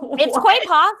 It's what? quite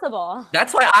possible.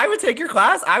 That's why I would take your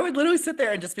class. I would literally sit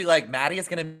there and just be like, Maddie is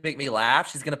going to make me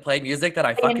laugh. She's going to play music that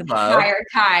I The fucking love. entire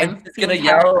time. And she's going to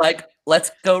yell like,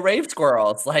 let's go rave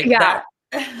squirrels. Like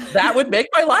that would make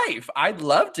my life. I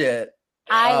loved it.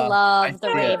 I love I the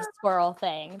did. rave squirrel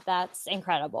thing. That's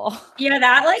incredible. Yeah,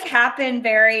 that like happened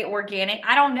very organic.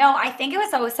 I don't know. I think it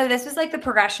was so this was like the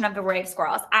progression of the rave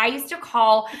squirrels. I used to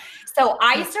call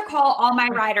all my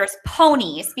riders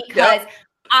ponies because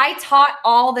I taught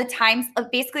all the times.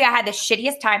 Basically, I had the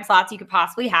shittiest time slots you could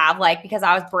possibly have, like because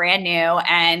I was brand new,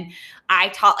 and I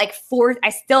taught like I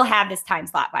still have this time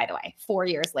slot, by the way, 4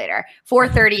 years later,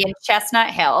 4:30 in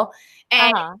Chestnut Hill,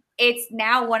 and it's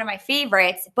now one of my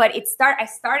favorites. But I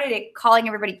started it calling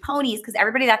everybody ponies because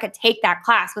everybody that could take that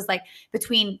class was like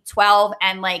between 12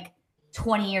 and like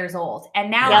 20 years old.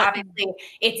 And now obviously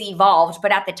it's evolved,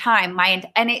 but at the time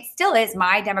and it still is,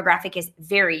 my demographic is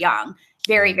very young.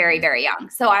 Very, very, very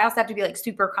young. So I also have to be like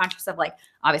super conscious of like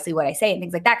obviously what I say and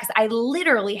things like that. Cause I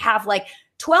literally have like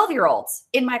 12-year-olds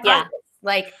in my classes.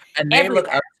 Like, and they look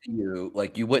up to you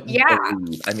like you wouldn't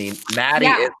believe. I mean, Maddie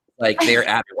is like they're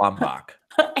Abby Wambach.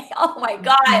 Oh my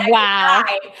God. Wow.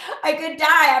 I could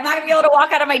die. I'm not gonna be able to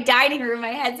walk out of my dining room. My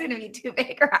head's gonna be too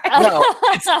big, right? No,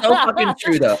 it's so fucking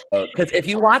true though. Because if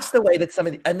you watch the way that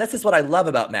and this is what I love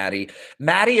about Maddie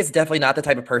is definitely not the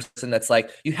type of person that's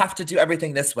like, you have to do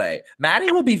everything this way.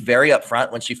 Maddie will be very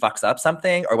upfront when she fucks up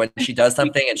something or when she does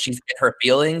something and she's in her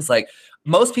feelings. Like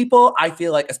most people, I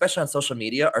feel like, especially on social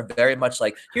media, are very much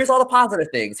like, here's all the positive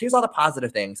things. Here's all the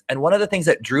positive things. And one of the things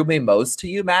that drew me most to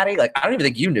you, Maddie, like, I don't even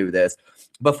think you knew this.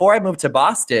 Before I moved to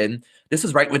Boston, this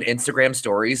was right when Instagram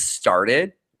stories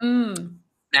started.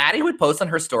 Maddie would post on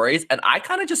her stories and I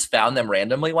kind of just found them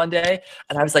randomly one day.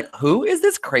 And I was like, who is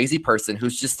this crazy person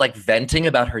who's just like venting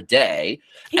about her day?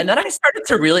 And then I started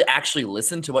to really actually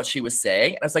listen to what she was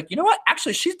saying. And I was like, you know what?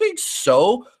 Actually, she's being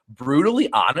so brutally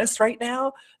honest right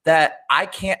now that I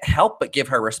can't help but give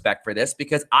her respect for this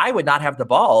because I would not have the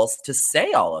balls to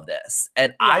say all of this.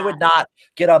 And I would not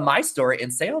get on my story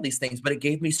and say all these things, but it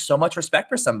gave me so much respect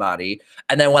for somebody.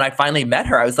 And then when I finally met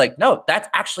her, I was like, no, that's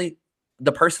actually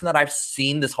the person that I've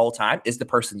seen this whole time is the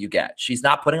person you get. She's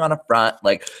not putting on a front.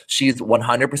 Like she's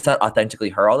 100% authentically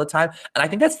her all the time. And I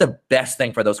think that's the best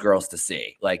thing for those girls to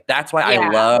see. Like, that's why I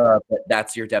love that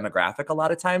that's your demographic a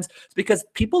lot of times. It's because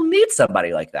people need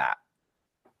somebody like that.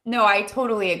 No, I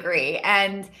totally agree.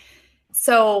 And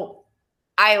so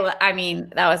I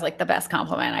mean, that was like the best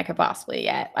compliment I could possibly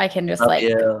get. I can just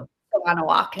go on a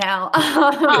walk now.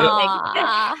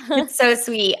 It's so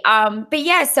sweet. But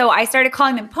yeah, so I started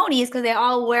calling them ponies because they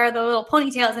all wear the little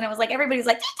ponytails, and it was like everybody's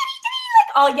like,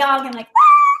 like all young and like,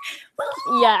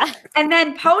 yeah. And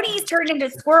then ponies turned into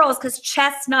squirrels because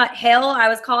Chestnut Hill, I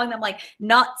was calling them like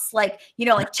nuts, like, you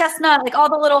know, like chestnut, like all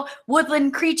the little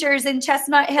woodland creatures in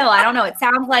Chestnut Hill. I don't know. It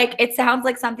sounds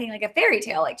like something like a fairy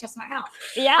tale, like Chestnut Hill.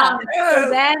 Yeah.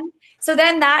 So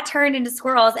then that turned into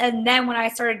squirrels. And then when I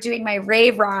started doing my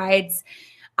rave rides,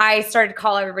 I started to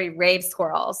call everybody rave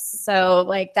squirrels. So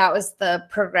like that was the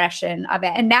progression of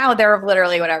it. And now they're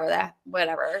literally whatever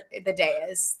the day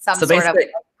is, some sort of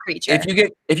creature.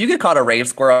 If you get called a rave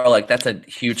squirrel, like that's a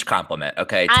huge compliment.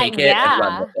 Okay, take it and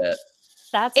run with it.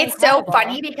 That's It's so incredible.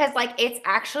 funny because like it's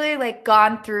actually like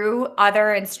gone through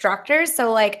other instructors.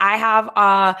 So like I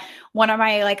have one of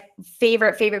my like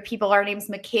favorite people, her name's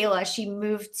Michaela. She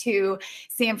moved to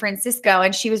San Francisco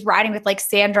and she was riding with like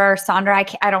Sandra or Sandra.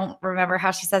 I don't remember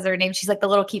how she says her name. She's like the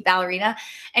little cute ballerina.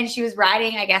 And she was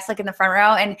riding, I guess, like in the front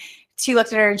row. And she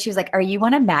looked at her and she was like, "Are you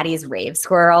one of Maddie's rave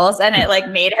squirrels?" And it like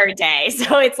made her day.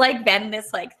 So it's like been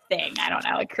this like thing. I don't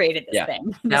know. It created this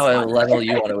thing. Now a level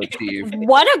you want to achieve.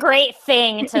 What a great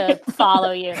thing to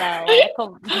follow you, though. Like,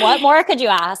 what more could you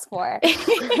ask for? This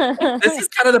is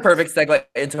kind of the perfect segue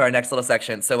into our next little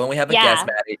section. So when we have a guest,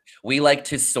 Maddie, we like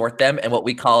to sort them in what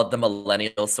we call the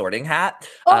millennial sorting hat.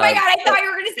 Oh my God, I thought you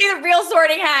were going to say the real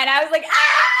sorting hat. I was like,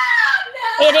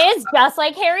 no. It is just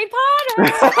like Harry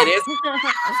Potter.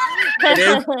 It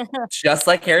is just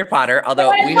like Harry Potter,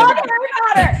 although we love have Harry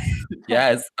Potter.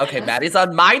 Yes. Okay, Maddie's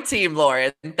on my team,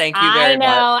 Lauren. Thank you very much.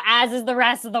 I know, as is the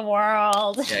rest of the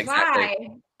world. Yeah,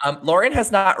 exactly. Why? Lauren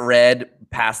has not read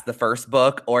past the first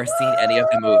book or seen any of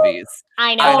the movies.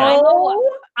 I know.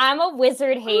 I'm a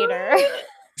wizard hater.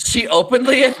 She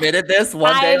openly admitted this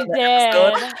one day in the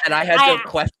episode, and I had to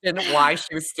question why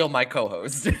she was still my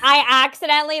co-host. I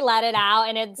accidentally let it out,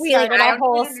 and it started a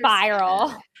whole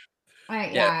spiral.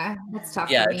 Yeah, it's tough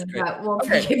Yeah, for me, it's great. but we'll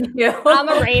Okay. forgive you. I'm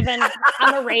a Raven.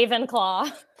 I'm a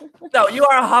Ravenclaw. No, you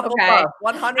are a Hufflepuff.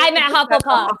 Okay. 100%. I'm a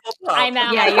Hufflepuff. I'm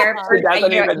a Yeah, you're. Hufflepuff. She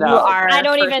doesn't even You know. are. I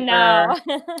don't for even sure know.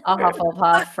 A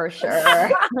Hufflepuff for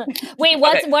sure. Wait,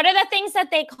 Okay. what are the things that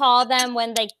they call them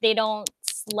when they don't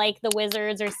like the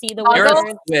wizards or see the You're a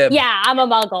wizards? squib. Yeah, I'm a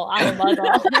muggle. I'm a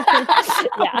muggle.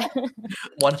 Yeah.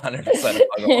 100%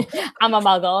 Muggle. I'm a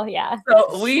muggle, yeah.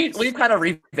 So we've kind of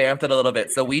revamped it a little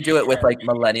bit. So we do it with like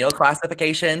millennial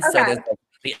classifications. So Okay. there's like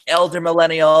the elder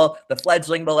millennial, the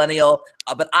fledgling millennial.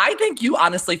 But I think you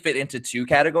honestly fit into two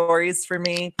categories for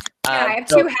me. Yeah, I have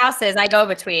So- two houses I go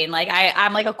between. Like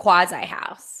I'm like a quasi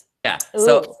house. Yeah. Ooh.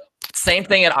 So same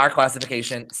thing in our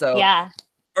classification. So Yeah.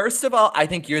 first of all, I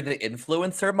think you're the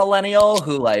influencer millennial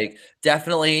who like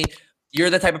definitely you're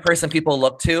the type of person people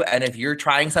look to. And if you're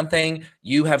trying something,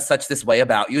 you have such this way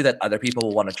about you that other people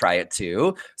will want to try it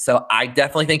too. So I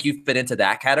definitely think you fit into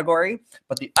that category.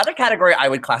 But the other category I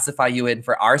would classify you in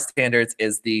for our standards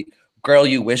is the girl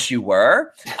you wish you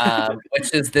were,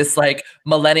 which is this like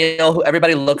millennial who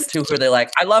everybody looks to who they're like,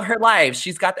 I love her life.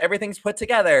 She's got everything's put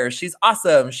together. She's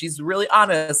awesome. She's really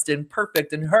honest and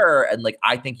perfect in her. And like,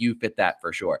 I think you fit that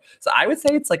for sure. So I would say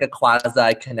it's like a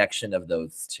quasi connection of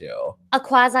those two. A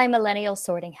quasi millennial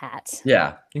sorting hat.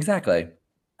 Yeah, exactly.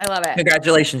 I love it.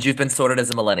 Congratulations. You've been sorted as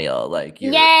a millennial. Like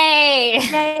you're, Yay!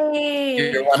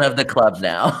 you're one of the club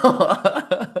now.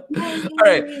 All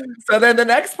right. So then the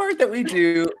next part that we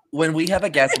do when we have a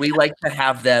guest, we like to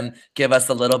have them give us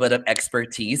a little bit of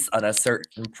expertise on a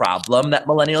certain problem that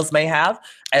millennials may have.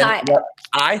 And what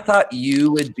I thought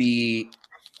you would be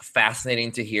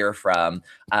fascinating to hear from.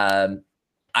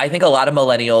 I think a lot of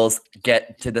millennials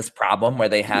get to this problem where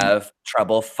they have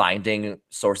trouble finding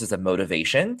sources of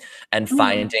motivation and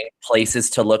finding places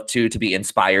to look to be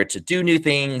inspired to do new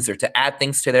things or to add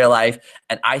things to their life.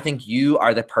 And I think you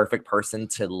are the perfect person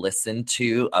to listen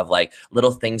to of like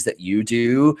little things that you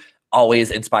do always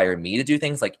inspire me to do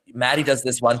things. Like Maddie does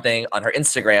this one thing on her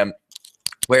Instagram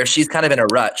where she's kind of in a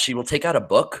rut. She will take out a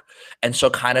book and she'll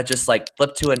kind of just like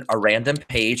flip to a random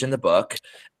page in the book.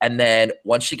 And then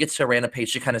once she gets to a random page,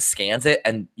 she kind of scans it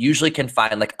and usually can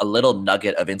find like a little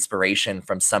nugget of inspiration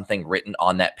from something written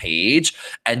on that page.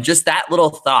 And just that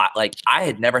little thought, like I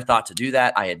had never thought to do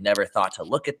that. I had never thought to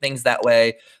look at things that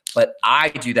way, but I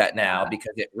do that now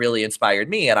because it really inspired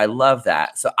me. And I love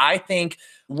that. So I think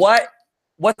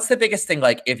what's the biggest thing?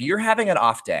 Like if you're having an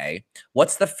off day,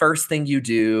 what's the first thing you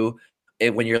do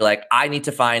when you're like, I need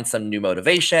to find some new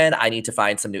motivation, I need to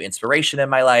find some new inspiration in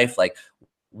my life? Like,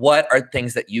 what are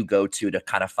things that you go to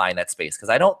kind of find that space? Because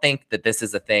I don't think that this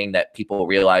is a thing that people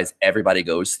realize everybody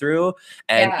goes through.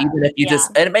 And even if you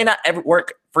and it may not ever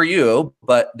work for you,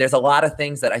 but there's a lot of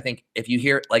things that I think if you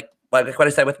hear, like what I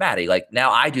said with Maddie, like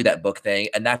now I do that book thing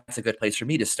and that's a good place for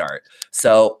me to start.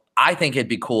 So I think it'd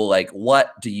be cool. Like,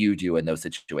 what do you do in those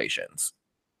situations?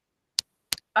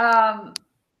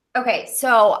 Okay,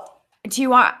 so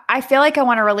I feel like I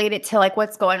want to relate it to like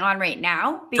what's going on right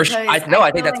now because I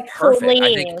think that's perfect.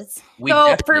 I think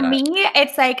so for me,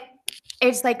 it's like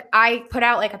I put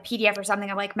out like a PDF or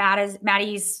something of like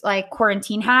Maddie's like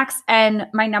quarantine hacks. And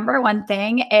my number one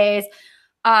thing is,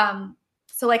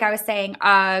 so like I was saying,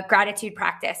 gratitude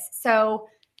practice. So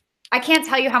I can't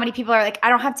tell you how many people are like, I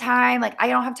don't have time. Like, I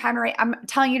don't have time to write. I'm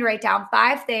telling you to write down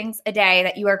 5 things a day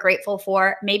that you are grateful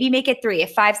for. Maybe make it 3.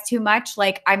 If 5's too much,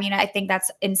 like, I mean, I think that's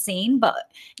insane, but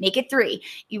make it 3.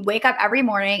 You wake up every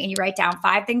morning and you write down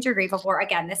 5 things you're grateful for.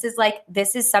 Again, this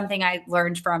is something I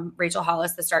learned from Rachel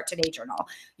Hollis, the Start Today journal.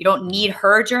 You don't need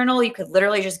her journal. You could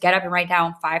literally just get up and write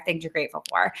down 5 things you're grateful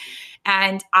for.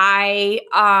 And I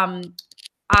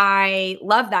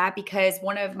love that because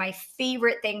one of my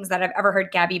favorite things that I've ever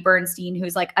heard Gabby Bernstein,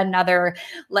 who's like another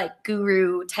like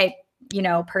guru type,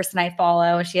 person I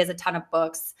follow. She has a ton of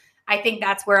books. I think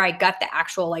that's where I got the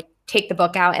actual like take the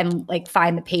book out and like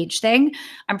find the page thing.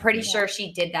 I'm pretty sure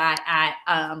she did that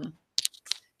at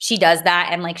she does that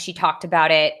and like she talked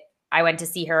about it. I went to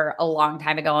see her a long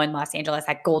time ago in Los Angeles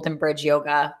at Golden Bridge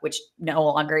Yoga, which no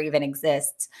longer even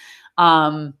exists.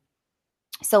 So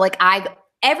like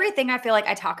everything I feel like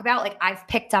I talk about, like I've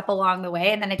picked up along the way.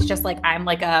 And then it's just like, I'm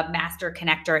like a master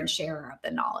connector and sharer of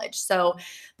the knowledge. So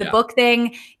the book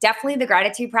thing, definitely the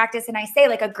gratitude practice. And I say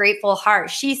like a grateful heart,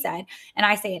 she said, and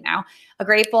I say it now, a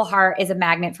grateful heart is a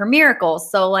magnet for miracles.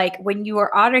 So like when you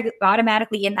are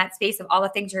automatically in that space of all the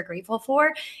things you're grateful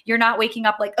for, you're not waking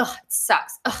up like, oh, it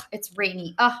sucks. Oh, it's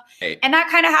rainy. Oh, hey. And that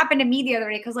kind of happened to me the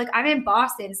other day. Cause like I'm in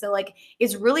Boston. So like,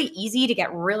 it's really easy to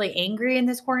get really angry in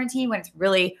this quarantine when it's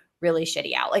really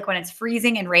shitty out. Like when it's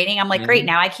freezing and raining, I'm like, great.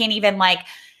 Now I can't even like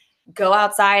go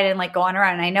outside and like go on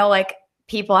around. And I know like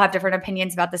people have different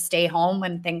opinions about the stay home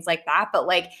and things like that, but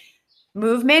like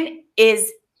movement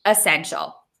is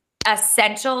essential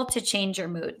to change your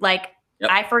mood. Like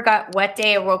I forgot what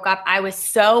day I woke up. I was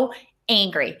so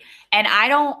angry and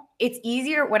it's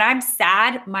easier when I'm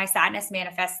sad, my sadness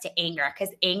manifests to anger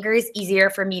because anger is easier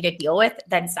for me to deal with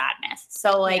than sadness.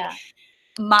 So like,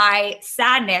 my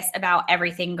sadness about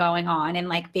everything going on and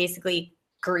like basically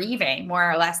grieving more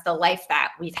or less the life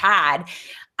that we've had,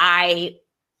 I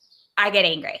get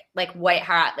angry, like white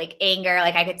hot, like anger.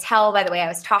 Like I could tell by the way I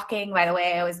was talking, by the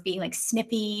way I was being like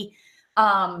snippy.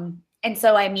 And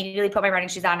so I immediately put my running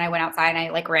shoes on and I went outside and I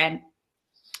like ran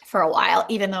for a while,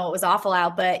 even though it was awful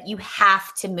out, but you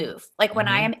have to move. Like when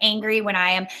I am angry, when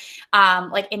I am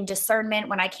like in discernment,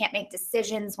 when I can't make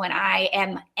decisions, when I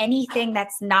am anything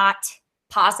that's not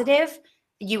positive,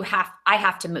 I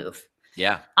have to move.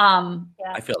 Yeah.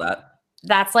 I feel that.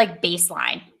 That's like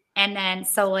baseline. And then,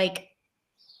 so like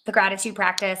the gratitude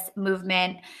practice,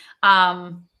 movement,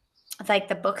 like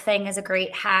the book thing is a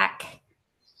great hack. I'm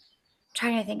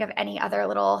trying to think of any other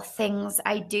little things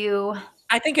I do.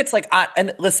 I think it's like,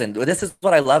 and listen, this is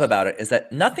what I love about it is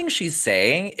that nothing she's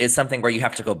saying is something where you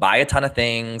have to go buy a ton of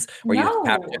things, where you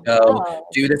have to go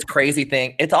do this crazy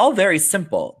thing. It's all very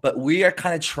simple, but we are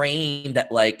kind of trained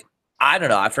that like, I don't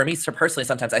know, for me personally,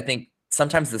 sometimes I think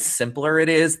sometimes the simpler it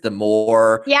is, the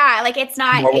more. Yeah. Like it's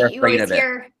not, you always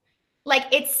hear, like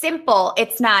it's simple.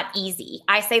 It's not easy.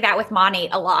 I say that with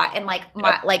Monate a lot and like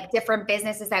like different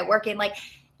businesses I work in, like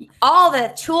all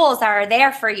the tools are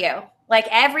there for you. Like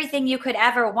everything you could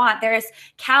ever want. There's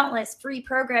countless free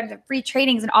programs and free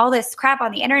trainings and all this crap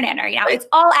on the internet right now. It's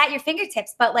all at your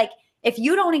fingertips. But like, if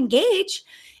you don't engage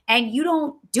and you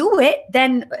don't do it,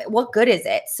 then what good is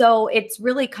it? So it's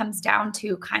really comes down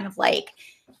to kind of like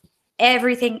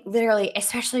everything, literally,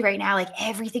 especially right now, like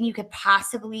everything you could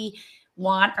possibly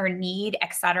want or need,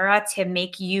 etc., to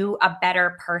make you a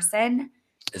better person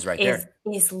is right there.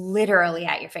 Is literally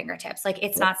at your fingertips. Like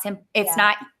it's not simple.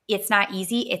 It's not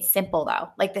easy. It's simple though.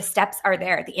 Like the steps are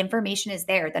there. The information is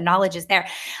there. The knowledge is there.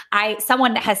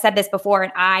 Someone has said this before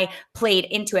and I played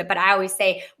into it, but I always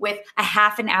say with a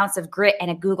half an ounce of grit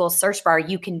and a Google search bar,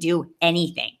 you can do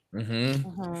anything.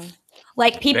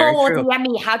 Like people will DM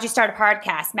me, how'd you start a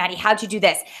podcast? Maddie, how'd you do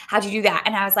this? How'd you do that?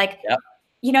 And I was like,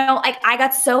 like I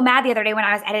got so mad the other day when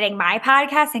I was editing my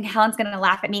podcast and Helen's going to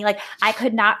laugh at me. Like I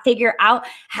could not figure out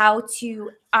how to,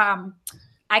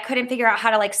 I couldn't figure out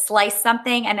how to like slice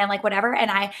something and then like whatever.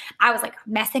 And I was like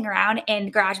messing around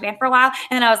in GarageBand for a while.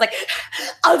 And then I was like,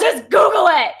 I'll just Google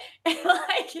it.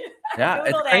 Like,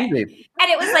 it's crazy. And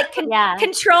it was like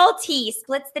Control T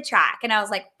splits the track. And I was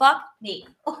like, fuck me.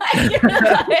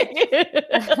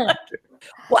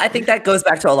 Well, I think that goes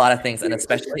back to a lot of things. And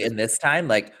especially in this time,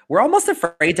 like we're almost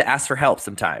afraid to ask for help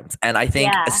sometimes. And I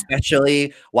think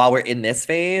especially while we're in this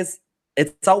phase,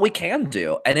 it's all we can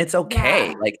do. And it's okay.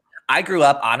 Yeah. Like I grew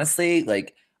up, honestly,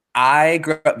 like I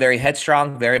grew up very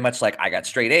headstrong, very much like I got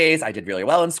straight A's. I did really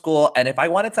well in school. And if I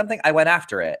wanted something, I went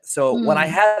after it. So when I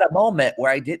had a moment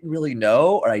where I didn't really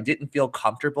know, or I didn't feel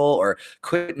comfortable or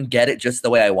couldn't get it just the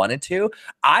way I wanted to,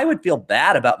 I would feel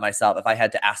bad about myself if I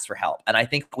had to ask for help. And I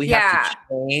think we have to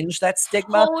change that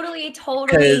stigma. Totally.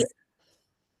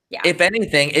 Yeah. If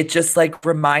anything, it just like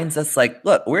reminds us like,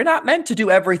 look, we're not meant to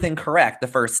do everything correct the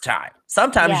first time.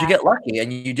 Sometimes you Yeah. get lucky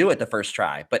and you do it the first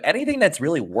try, but anything that's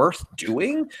really worth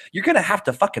doing, you're going to have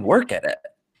to fucking work at it.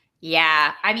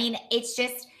 Yeah. I mean, it's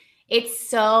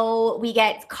so we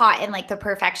get caught in like the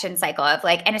perfection cycle of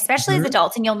like, and especially as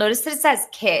adults, and you'll notice that it says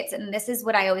kids. And this is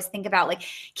what I always think about. Like,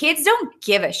 kids don't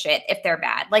give a shit if they're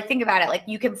bad. Like, think about it. Like,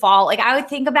 you can fall. Like, I would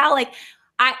think about like,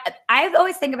 I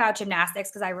always think about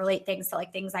gymnastics because I relate things to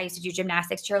like things I used to do: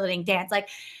 gymnastics, cheerleading, dance. Like,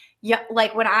 yeah,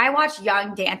 like when I watch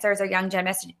young dancers or young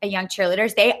gymnasts, young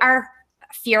cheerleaders, they are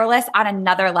fearless on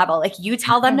another level. Like, you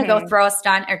tell them to go throw a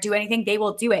stunt or do anything, they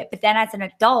will do it. But then as an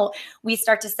adult, we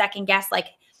start to second guess like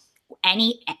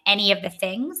any of the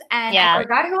things. And I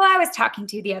forgot who I was talking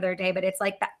to the other day, but it's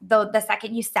like that, the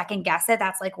second you second guess it,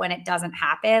 that's like when it doesn't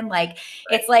happen. Like,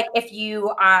 it's like if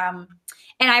you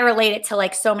and I relate it to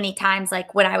like so many times,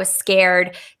 like when I was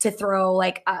scared to throw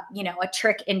like a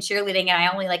trick in cheerleading and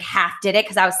I only like half did it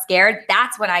because I was scared.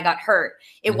 That's when I got hurt.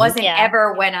 It wasn't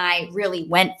ever when I really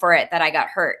went for it that I got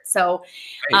hurt. So,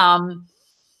 Well,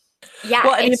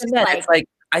 and it's even then, it's like,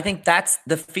 I think that's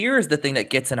the fear is the thing that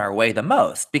gets in our way the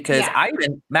most, because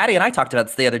Maddie and I talked about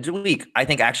this the other week. I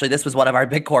think actually this was one of our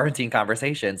big quarantine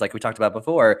conversations, like we talked about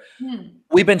before.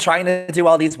 We've been trying to do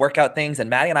all these workout things, and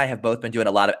Maddie and I have both been doing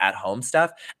a lot of at-home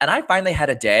stuff. And I finally had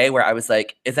a day where I was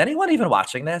like, is anyone even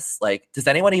watching this? Like, does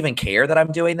anyone even care that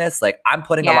I'm doing this? Like, I'm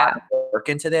putting a lot of work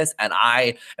into this, and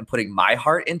I am putting my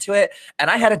heart into it. And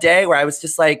I had a day where I was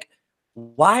just like,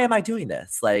 why am I doing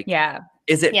this? Like,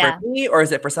 is it for me or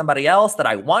is it for somebody else that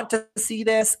I want to see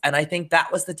this? And I think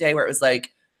that was the day where it was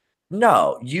like,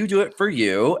 no, you do it for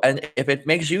you. And if it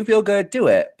makes you feel good, do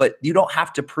it. But you don't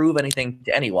have to prove anything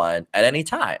to anyone at any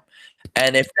time.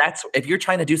 And if you're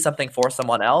trying to do something for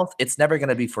someone else, it's never going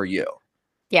to be for you.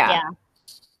 Yeah.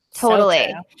 Totally.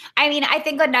 So I mean, I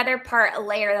think another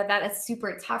layer that is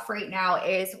super tough right now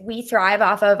is we thrive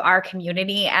off of our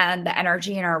community and the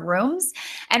energy in our rooms.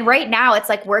 And right now it's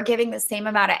like, we're giving the same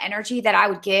amount of energy that I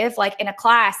would give like in a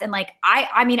class. And like,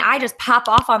 I mean, I just pop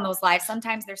off on those lives.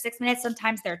 Sometimes they're 6 minutes,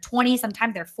 sometimes they're 20,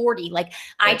 sometimes they're 40. Like,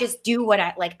 I just do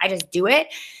I just do it.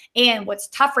 And what's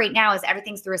tough right now is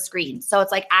everything's through a screen. So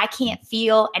it's like, I can't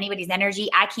feel anybody's energy.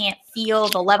 I can't feel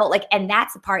the level. Like, and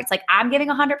that's the part. It's like, I'm giving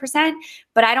 100%,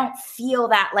 but I don't feel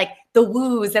that like the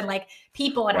woos and like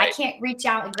people, and I can't reach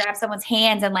out and grab someone's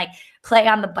hands and like play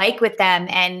on the bike with them.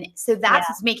 And so that's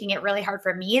what's making it really hard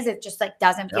for me, is it just like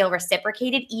doesn't feel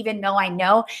reciprocated, even though I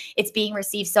know it's being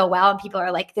received so well. And people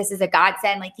are like, this is a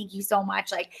godsend. Like, thank you so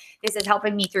much. Like, this is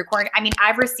helping me through quarantine. I mean,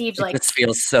 I've received like, this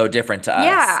feels so different to us.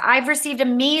 Yeah. I've received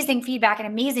amazing feedback and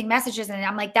amazing messages. And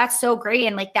I'm like, that's so great.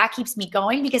 And like, that keeps me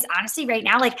going, because honestly, right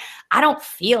now, like, I don't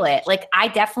feel it. Like, I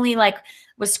definitely like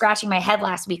was scratching my head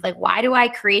last week. Like, why do I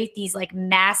create these like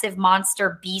massive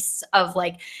monster beasts of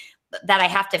like, that I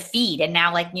have to feed? And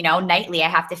now like, nightly I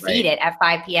have to feed it at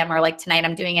 5 p.m. or like tonight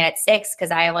I'm doing it at 6 because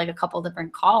I have like a couple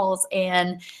different calls.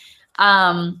 And,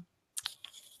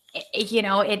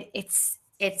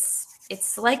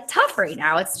 it's like tough right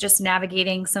now. It's just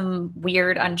navigating some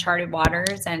weird uncharted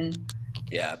waters. And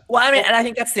well, I mean, and I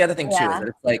think that's the other thing too, is that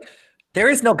it's like, there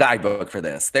is no guidebook for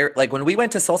this. Like when we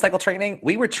went to SoulCycle training,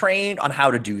 we were trained on how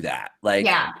to do that. Like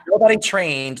nobody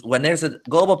trained when there's a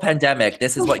global pandemic,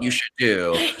 this is what you should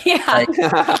do. Like,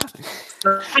 I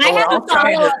have a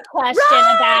follow-up question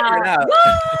about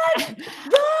run!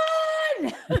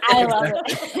 I love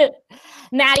it.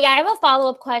 Maddie, I have a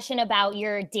follow-up question about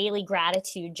your daily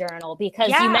gratitude journal, because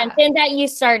you mentioned that you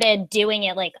started doing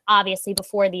it like obviously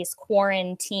before these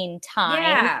quarantine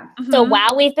times. So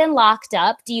while we've been locked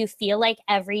up, do you feel like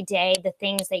every day the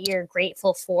things that you're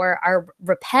grateful for are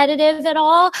repetitive at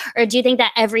all? Or do you think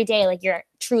that every day like you're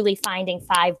truly finding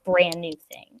 5 brand new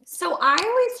things? So I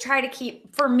always try to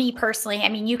keep, for me personally, I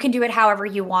mean, you can do it however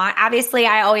you want. Obviously,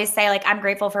 I always say like, I'm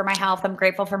grateful for my health. I'm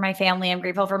grateful for my family. I'm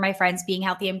grateful for my friends being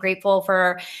healthy. I'm grateful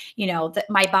for,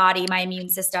 my body, my immune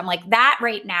system. Like that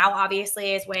right now,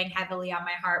 obviously is weighing heavily on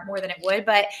my heart more than it would.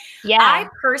 But I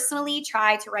personally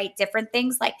try to write different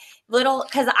things, like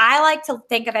because I like to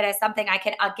think of it as something I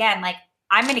can, again, like,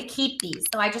 I'm going to keep these.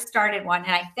 So I just started one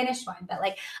and I finished one, but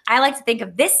like, I like to think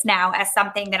of this now as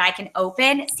something that I can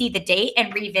open, see the date,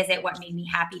 and revisit what made me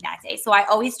happy that day. So I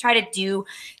always try to do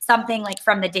something like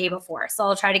from the day before. So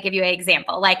I'll try to give you an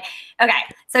example. Like, okay,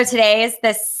 so today is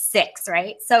the 6th,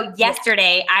 right? So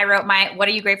yesterday I wrote what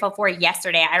are you grateful for?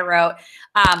 Yesterday I wrote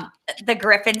the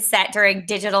Griffin set during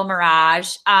Digital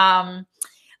Mirage. I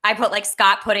put like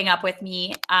Scott putting up with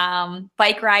me,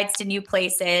 bike rides to new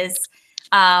places,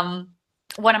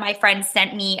 one of my friends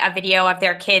sent me a video of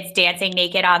their kids dancing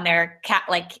naked on their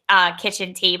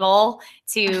kitchen table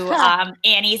to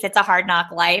Annie's It's a Hard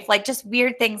Knock Life. Like just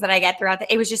weird things that I get throughout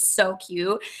it was just so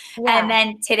cute. Yeah. And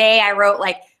then today I wrote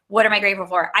like, what am I grateful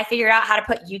for? I figured out how to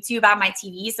put YouTube on my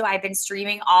TV. So I've been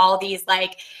streaming all these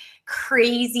like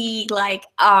crazy like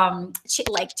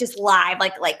just live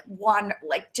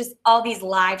just all these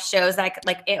live shows that I could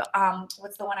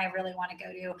what's the one I really want to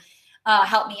go to?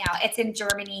 Help me out. It's in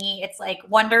Germany. It's like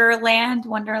Wonderland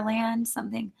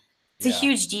something. It's a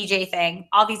huge DJ thing,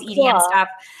 all these EDM stuff.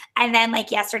 And then like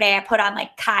yesterday I put on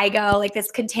like Kygo, like this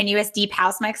continuous deep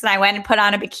house mix. And I went and put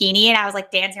on a bikini and I was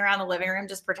like dancing around the living room,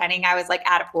 just pretending I was like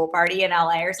at a pool party in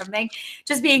LA or something,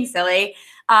 just being silly.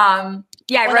 I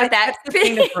wrote that. That's the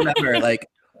thing to remember. Like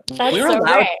That's so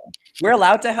great. we're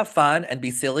allowed to have fun and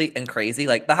be silly and crazy.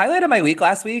 Like the highlight of my week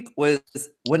last week was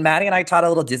when Maddie and I taught a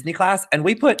little Disney class and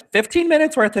we put 15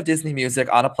 minutes worth of Disney music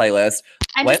on a playlist,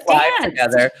 went live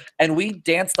together, and we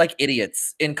danced like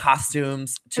idiots in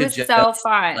costumes. It was so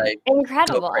fun. Like,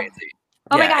 Incredible. go crazy.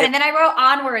 Oh my God. And then I wrote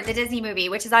Onward, the Disney movie,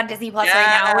 which is on Disney Plus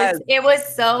right now. It was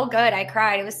so good. I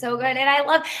cried. It was so good. And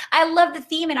I love the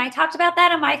theme. And I talked about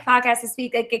that on my podcast this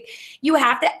week. Like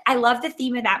I love the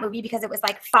theme of that movie because it was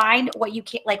like, find what you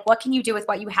can, like, what can you do with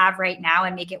what you have right now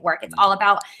and make it work? It's all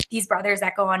about these brothers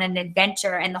that go on an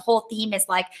adventure. And the whole theme is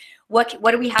like, what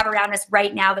do we have around us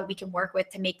right now that we can work with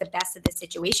to make the best of the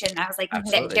situation? And I was like,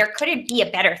 there couldn't be a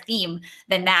better theme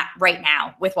than that right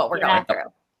now with what we're going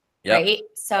through. Yep. Right.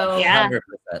 So 100%.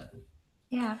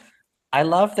 Yeah. I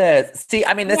love this. See,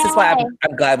 I mean, this is why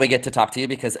I'm glad we get to talk to you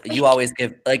because you always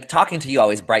give like talking to you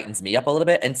always brightens me up a little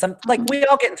bit. And some like we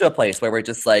all get into a place where we're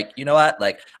just like, you know what?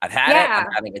 Like I've had it,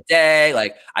 I'm having a day,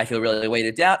 like I feel really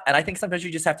weighted down. And I think sometimes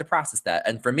you just have to process that.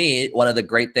 And for me, one of the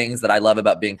great things that I love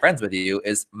about being friends with you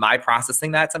is my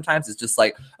processing that sometimes is just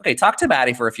like, okay, talk to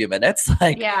Maddie for a few minutes,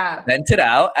 like vent it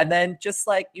out. And then just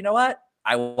like, you know what?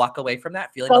 I walk away from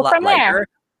that feeling a lot lighter.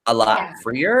 A lot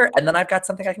freer, and then I've got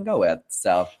something I can go with.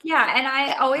 So and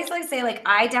I always like say like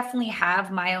I definitely have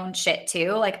my own shit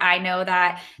too. Like I know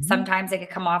that sometimes it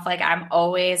could come off like I'm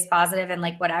always positive and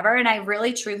like whatever, and I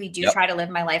really truly do try to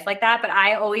live my life like that. But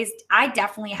I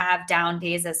definitely have down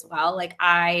days as well. Like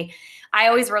I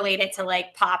always relate it to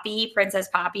like Poppy, Princess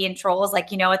Poppy and Trolls.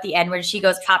 Like, you know, at the end when she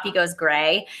goes, Poppy goes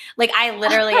gray. Like I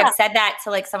literally have said that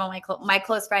to like some of my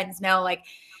close friends know like.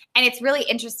 And it's really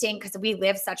interesting because we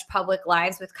live such public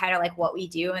lives with kind of like what we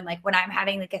do. And like when I'm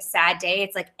having like a sad day,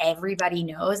 it's like everybody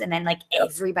knows. And then like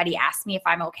everybody asks me if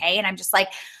I'm okay. And I'm just like,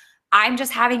 I'm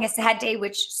just having a sad day,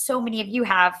 which so many of you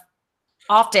have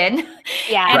often.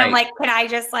 Yeah. And I'm like, could I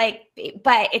just like,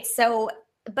 but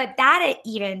that it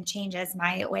even changes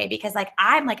my way because like,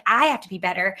 I'm like, I have to be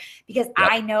better because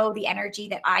I know the energy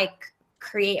that I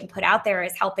create and put out there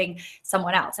is helping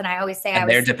someone else. And I always say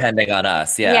they're depending on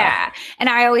us. Yeah. And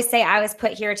I always say I was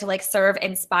put here to like serve,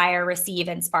 inspire, receive,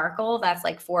 and sparkle. That's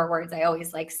like 4 words I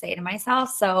always like say to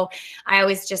myself. So I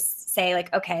always just say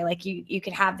like, okay, like you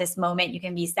can have this moment, you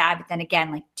can be sad, but then again,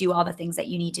 like do all the things that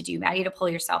you need to do, Maddie, to pull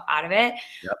yourself out of it.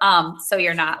 So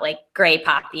you're not like gray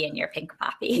Poppy and you're pink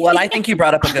Poppy. Well, I think you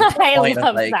brought up a good point. I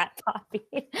love that, Poppy.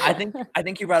 I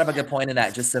think you brought up a good point in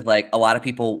that just of like a lot of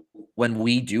people, when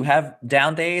we do have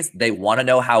down days, they want to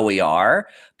know how we are.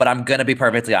 But I'm going to be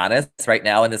perfectly honest right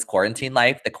now in this quarantine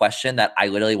life, the question that I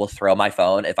literally will throw my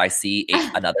phone if I see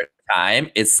another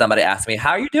time is somebody asks me,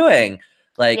 how are you doing?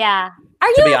 Like, are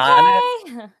you be okay?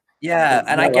 honest,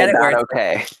 and I get it. Where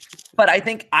okay. But I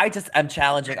think I'm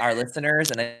challenging our listeners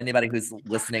and anybody who's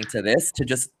listening to this to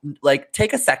just like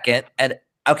take a second and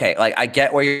okay, like I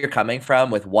get where you're coming from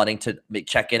with wanting to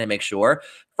check in and make sure.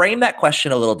 Frame that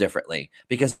question a little differently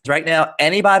because right now,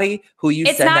 anybody who you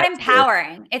it's not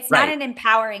empowering. It's not an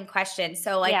empowering question.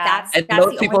 So like that's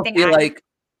most the people only thing feel like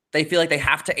they feel like they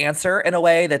have to answer in a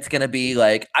way that's going to be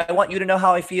like, I want you to know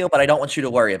how I feel, but I don't want you to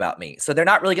worry about me. So they're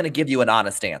not really going to give you an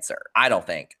honest answer. I don't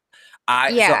think. So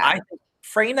I think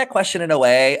frame that question in a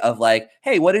way of like,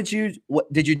 hey, did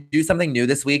you do something new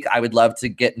this week? I would love to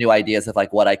get new ideas of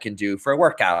like what I can do for a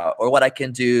workout or what I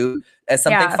can do as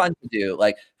something fun to do.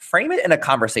 Like frame it in a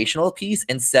conversational piece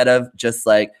instead of just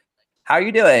like, how are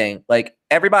you doing? Like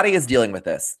everybody is dealing with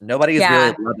this. Nobody is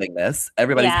really loving this.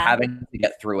 Everybody's having to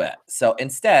get through it. So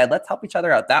instead, let's help each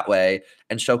other out that way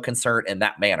and show concern in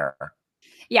that manner.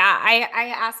 Yeah, I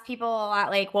ask people a lot,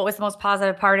 like, what was the most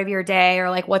positive part of your day? Or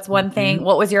like, what's one thing?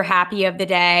 What was your happy of the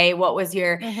day? What was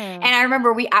your, and I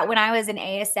remember when I was in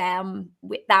ASM,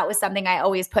 that was something I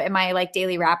always put in my like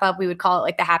daily wrap up. We would call it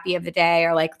like the happy of the day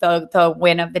or like the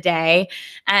win of the day.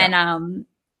 And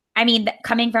I mean,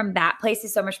 coming from that place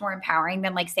is so much more empowering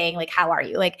than like saying like, how are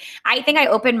you? Like, I think I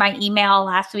opened my email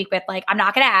last week with like, I'm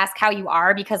not going to ask how you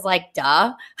are because like,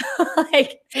 duh,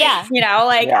 like, Yeah. you know,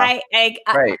 like Yeah.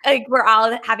 Right. like we're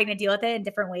all having to deal with it in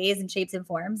different ways and shapes and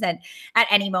forms. And at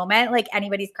any moment, like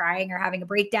anybody's crying or having a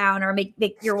breakdown or make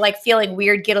you're like feeling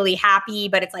weird, giddily happy,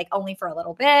 but it's like only for a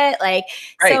little bit. Like,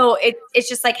 Right. so it's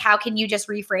just like, how can you just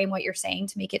reframe what you're saying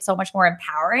to make it so much more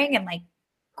empowering and like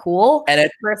cool? And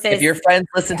Versus if your friends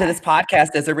listen to yeah. this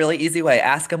podcast, there's a really easy way.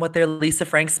 Ask them what their Lisa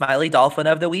Frank Smiley Dolphin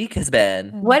of the Week has been.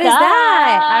 what is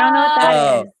that? I don't know what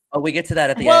that is. Oh, we get to that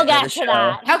at the We'll end of get the to show.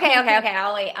 that. Okay.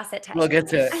 I'll wait. I'll sit tight. We'll get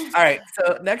to it. All right.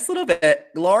 So next little bit,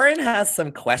 Lauren has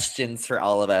some questions for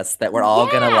all of us that we're all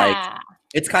gonna like. Yeah.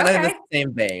 It's kind of in the Okay.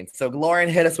 same vein. So Lauren,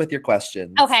 hit us with your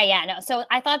questions. Okay, yeah, no. So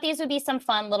I thought these would be some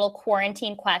fun little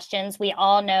quarantine questions. We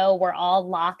all know we're all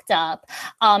locked up.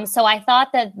 So I thought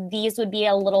that these would be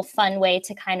a little fun way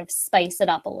to kind of spice it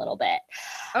up a little bit.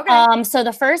 Okay. So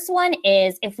the first one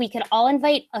is if we could all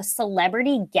invite a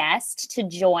celebrity guest to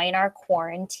join our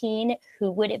quarantine, who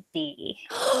would it be?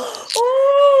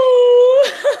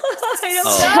 I don't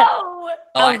Oh. know.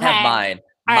 Oh, I Okay. have mine.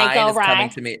 All right, Mine go, is coming Rye.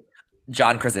 to me.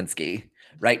 John Krasinski.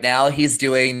 Right now, he's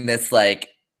doing this like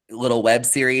little web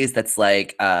series that's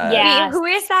like Yeah. Wait, who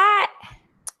is that?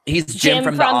 he's Jim,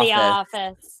 from the Office.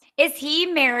 Office. Is he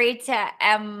married to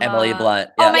Emily Blunt.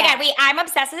 Oh Yeah. my Yeah. God, wait, I'm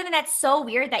obsessed with him. And that's so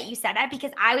weird that you said that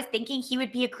because I was thinking he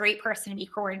would be a great person to be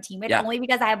quarantined with Yeah. only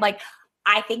because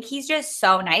I think he's just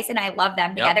so nice and I love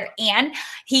them Yep. together. And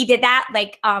he did that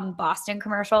like Boston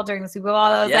commercial during the Super Bowl.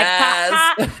 I was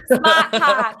Yes. like, smart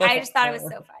talk. I just thought it was so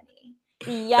funny.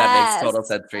 Yes. That makes total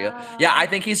sense for you. Yeah, I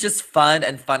think he's just fun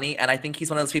and funny. And I think he's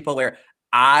one of those people where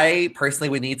I personally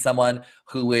would need someone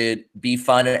who would be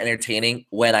fun and entertaining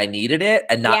when I needed it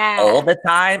and not Yeah. all the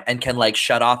time and can like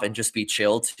shut off and just be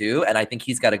chill too. And I think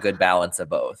he's got a good balance of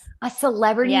both. A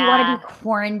celebrity you want to be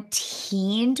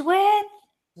quarantined with?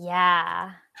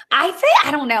 Yeah.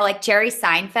 I don't know, like Jerry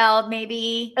Seinfeld,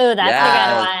 maybe. Oh, that's a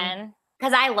Yes. good one.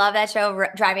 Because I love that show,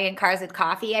 Driving in Cars with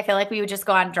Coffee. I feel like we would just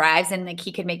go on drives and like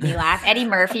he could make me laugh. Eddie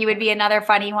Murphy would be another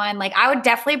funny one. Like I would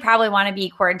definitely probably want to be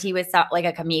quarantined with like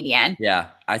a comedian. Yeah,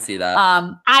 I see that.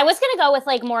 I was gonna go with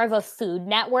like more of a Food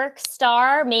Network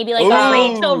star, maybe like Ooh. a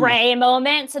Rachel Ray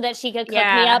moment, so that she could cook me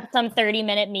Yeah. up some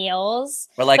 30-minute meals.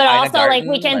 Or like but Ina also like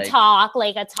we Garten, can like- talk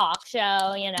like a talk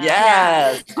show, you know.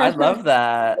 Yes, I love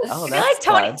that. Oh, I feel that's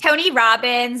like fun. Tony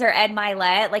Robbins or Ed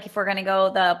Milet, like if we're gonna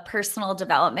go the personal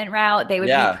development route, they would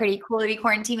Yeah. be pretty cool to be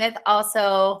quarantined with.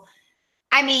 Also,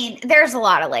 I mean, there's a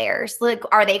lot of layers. Like,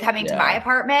 are they coming to my Yeah.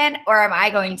 apartment or am I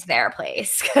going to their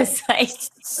place? Because like,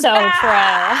 So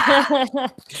true.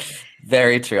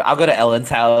 Very true. I'll go to Ellen's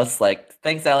house. Like,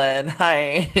 thanks, Ellen.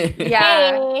 Hi.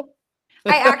 yeah. Hey.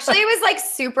 I actually was like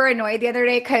super annoyed the other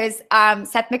day because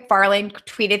Seth MacFarlane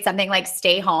tweeted something like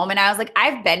 "stay home," and I was like,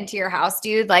 "I've been to your house,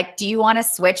 dude. Like, do you want to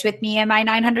switch with me in my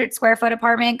 900 square foot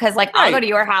apartment? Because like, I'll go Right. to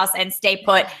your house and stay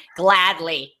put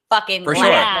gladly, fucking For sure.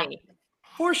 gladly."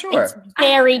 For sure. It's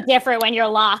very different when you're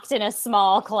locked in a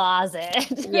small closet.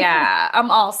 Yeah, I'm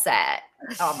all set.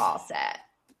 I'm all set.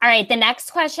 All right, the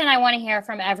next question I want to hear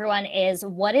from everyone is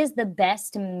what is the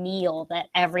best meal that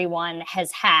everyone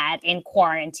has had in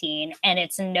quarantine? And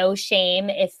it's no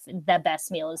shame if the best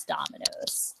meal is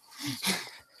Domino's.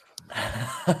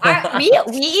 We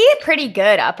eat pretty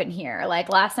good up in here. Like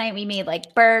last night we made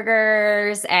like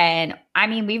burgers and I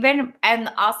mean and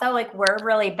also like we're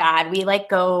really bad. We like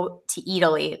go to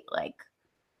Italy like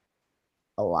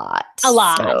a lot. A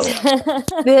lot. So,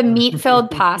 the meat-filled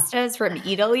pastas from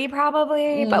Italy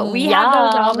probably, but we have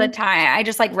those all the Yum. time. I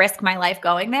just like risk my life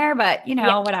going there, but you know,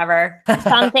 Yeah. whatever.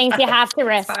 Some things you have to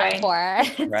risk Fine. it for.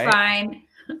 It's Right. fine.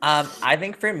 I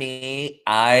think for me,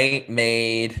 I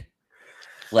made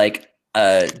like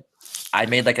a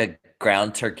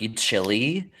ground turkey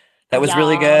chili that was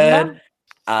really Yum. good.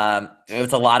 It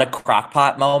was a lot of crock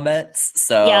pot moments.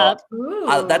 So Yep.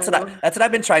 that's what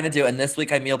I've been trying to do. And this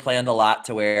week I meal planned a lot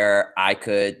to where I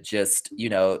could just,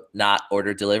 not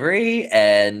order delivery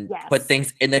and put Yes.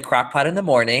 things in the crock pot in the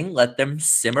morning, let them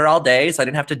simmer all day so I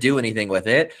didn't have to do anything with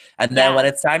it. And then Yeah. when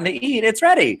it's time to eat, it's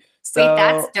ready. So Wait,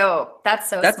 that's dope. That's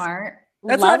so that's- smart.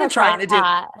 that's what I've Love been a trying to do.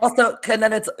 crock pot. Also, and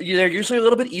then they're usually a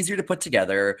little bit easier to put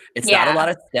together. It's not a Yeah. lot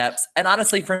of steps. And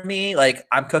honestly, for me, like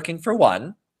I'm cooking for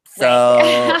one. So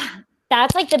Right.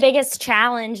 That's like the biggest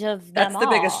challenge of them that's the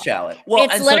biggest all. challenge. Well,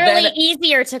 It's and literally so then,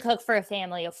 easier to cook for a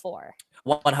family of 4.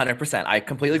 100%. I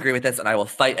completely agree with this, and I will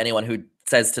fight anyone who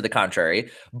says to the contrary.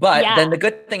 But Yeah. then the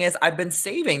good thing is I've been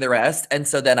saving the rest. And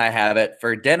so then I have it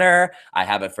for dinner, I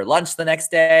have it for lunch the next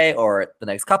day or the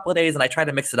next couple of days, and I try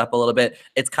to mix it up a little bit.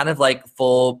 It's kind of like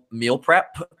full meal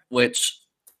prep, which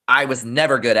I was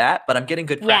never good at, but I'm getting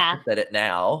good Yeah. practice at it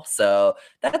now. So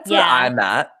that's where Yeah. I'm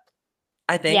at,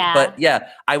 I think. Yeah. But yeah,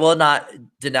 I will not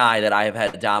deny that I have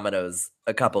had Domino's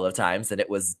a couple of times and it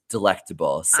was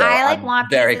delectable. So I like I'm want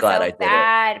very pizza glad so I did it.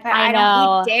 bad, but I I don't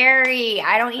know. eat dairy.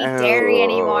 I don't eat dairy Oh.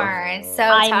 anymore. It's so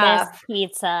I tough. miss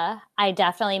pizza. I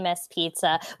definitely miss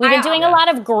pizza. We've been doing Yeah. a lot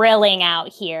of grilling out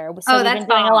here. So we've that's been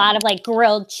doing a bomb. lot of like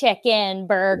grilled chicken,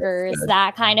 burgers, good.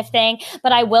 that kind of thing.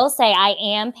 But I will say I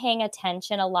am paying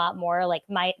attention a lot more. Like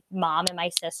my mom and my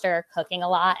sister are cooking a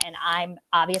lot, and I'm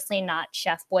obviously not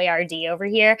Chef Boyardee over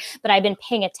here, but I've been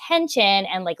paying attention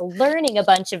and like learning a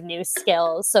bunch of new skills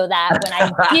so that when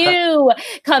I do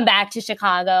come back to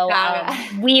Chicago,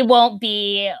 we won't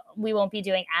be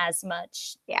doing as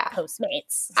much Yeah.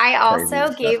 Postmates. I also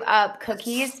stuff. gave up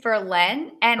cookies for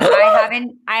Lent, and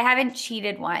I haven't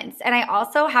cheated once. And I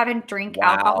also haven't drank Wow.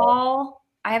 alcohol.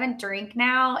 I haven't drank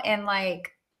now in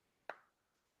like,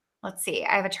 let's see,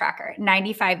 I have a tracker,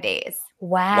 95 days.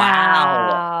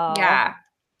 Wow. Yeah.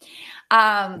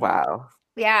 Wow.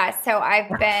 Yeah. So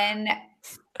I've been,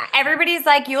 everybody's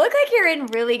like, you look like you're in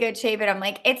really good shape. And I'm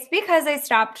like, it's because I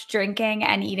stopped drinking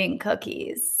and eating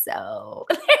cookies. So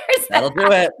there's That'll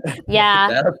that. do it. Yeah,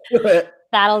 That'll do it.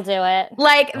 that'll do it.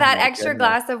 Like Oh that my extra goodness.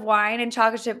 glass of wine and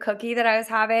chocolate chip cookie that I was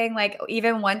having, like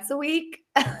even once a week.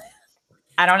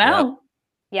 I don't know.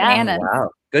 Yeah. Bananas. Wow.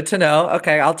 Good to know.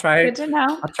 Okay, I'll try. Good to know.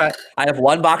 I'll try. I have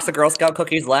one box of Girl Scout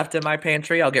cookies left in my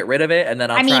pantry. I'll get rid of it and then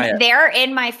I'll I try mean, it. they're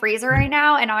in my freezer right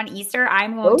now, and on Easter,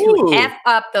 I'm going Ooh. to F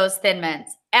up those Thin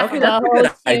Mints. F Okay, them. that's a good Go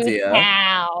to idea.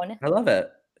 town. I love it.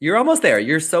 You're almost there.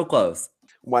 You're so close.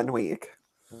 1 week.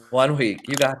 1 week.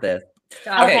 You got this.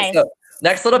 Got it. Okay. So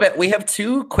next little bit, we have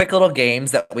two quick little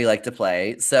games that we like to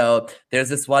play. So there's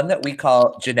this one that we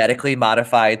call genetically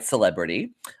modified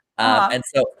celebrity. And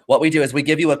so what we do is we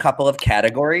give you a couple of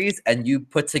categories and you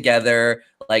put together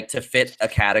like to fit a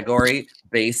category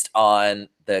based on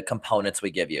the components we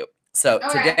give you. So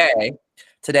Okay.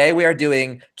 today we are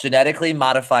doing genetically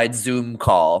modified Zoom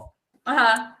call.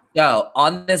 Uh-huh. So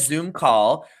on this Zoom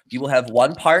call, you will have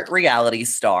 1 part reality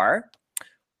star,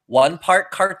 1 part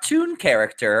cartoon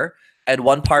character, and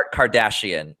 1 part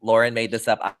Kardashian. Lauren made this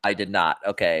up. I did not.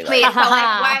 Okay. Wait, so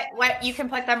like what you can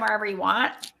put them wherever you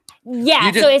want? Yeah,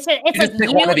 You so just- it's just like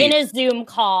pick you one of in each. a Zoom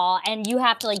call, and you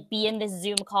have to like be in this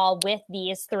Zoom call with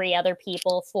these 3 other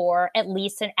people for at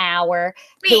least an hour.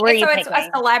 Who are Wait, you so it's a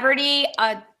picking? celebrity,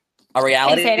 A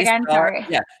reality say it again? star. Sorry.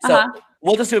 Yeah. So Uh-huh.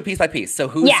 we'll just do it piece by piece. So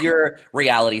who's Yeah. your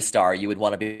reality star you would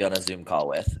want to be on a Zoom call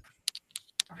with?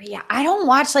 Yeah, I don't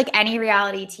watch like any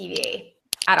reality TV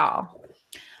at all.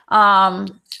 Fair. I'm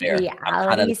kinda the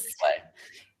Reality. same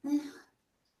way.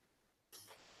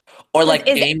 Or like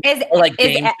game is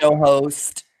show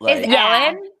host. Like, Yeah.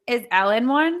 Ellen? Is Ellen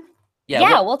one?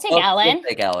 Yeah, we'll take Ellen. We'll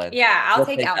take Ellen. Yeah, I'll We'll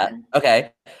take that. Ellen.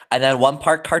 Okay. And then 1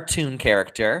 part cartoon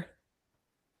character.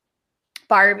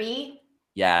 Barbie,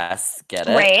 Yes, get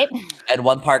it. Great. And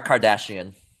 1 part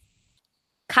Kardashian.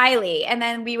 Kylie, and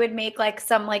then we would make like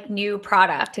some like new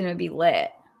product, and it would be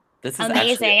lit. This is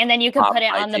Amazing. actually- And then you can top put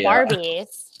it on the idea.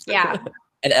 Barbies. Yeah,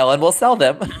 and Ellen will sell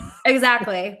them.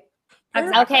 exactly.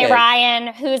 Okay, Okay. Ryan,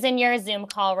 who's in your Zoom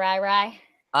call, Rai?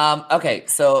 Okay,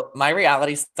 so my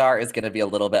reality star is gonna be a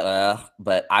little bit,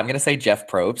 but I'm gonna say Jeff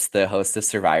Probst, the host of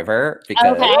Survivor,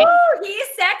 because Okay. Ooh, he's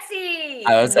sexy.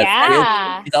 I was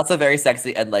Yeah. he's also very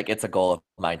sexy, and like it's a goal of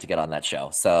mine to get on that show.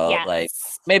 So Yes. like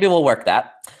maybe we'll work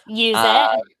that. Use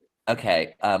Uh, it.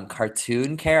 Okay,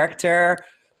 cartoon character,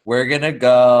 we're gonna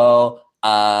go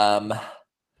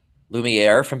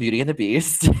Lumiere from Beauty and the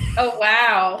Beast. Oh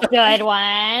wow. Good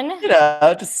one. You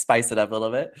know, just spice it up a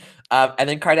little bit. And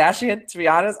then Kardashian, to be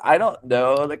honest, I don't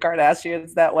know the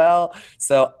Kardashians that well.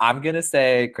 So I'm going to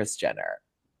say Kris Jenner.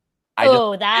 I just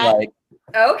Oh, that. like,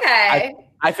 Okay.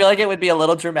 I feel like it would be a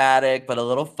little dramatic, but a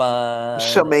little fun.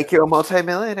 She'll make you a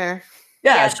multimillionaire.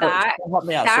 Yeah, Yeah, she'll help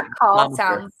me out. That She'll call mom her.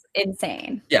 sounds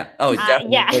insane. Yeah. Oh, yeah.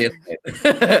 definitely.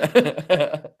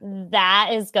 That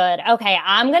is good. Okay,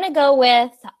 I'm gonna go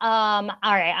with all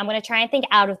right, I'm gonna try and think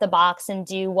out of the box and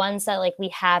do ones that like we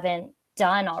haven't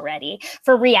done already.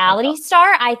 For reality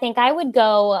star, I think I would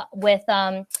go with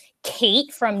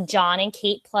Kate from John and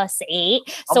Kate Plus 8.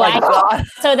 So Oh my God.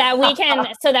 so that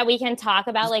we can talk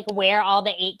about like where all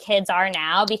the 8 kids are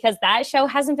now, because that show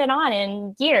hasn't been on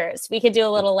in years. We could do a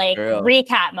little like True.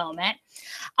 recap moment.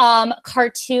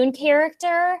 Cartoon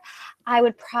character, I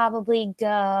would probably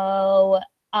go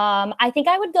I think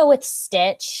I would go with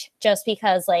Stitch, just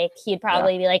because like he'd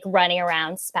probably be like running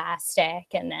around spastic,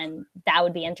 and then that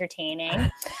would be entertaining.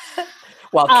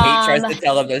 While Kate tries to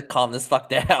tell him to calm this fuck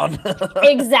down.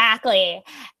 Exactly.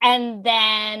 And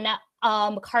then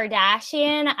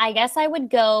Kardashian, I guess I would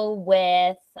go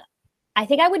with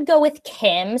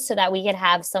Kim so that we could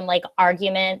have some like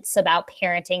arguments about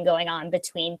parenting going on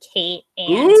between Kate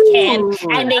and Kim,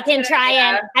 and they can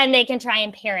try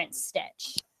and parent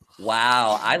Stitch.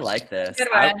 Wow, I like this. Good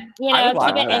one. Keep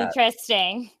it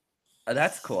interesting.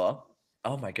 That's cool.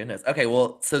 Oh my goodness. Okay,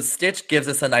 well, so Stitch gives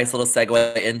us a nice little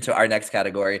segue into our next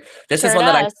category. This is one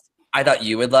that I thought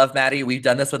you would love, Maddie. We've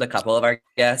done this with a couple of our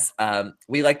guests.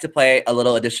 We like to play a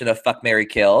little edition of Fuck, Marry,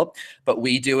 Kill, but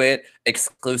we do it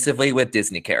exclusively with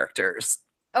Disney characters.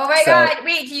 Oh my God.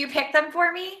 Wait, do you pick them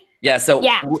for me? Yeah. So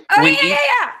yeah.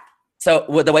 So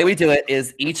the way we do it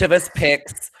is each of us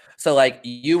picks. So like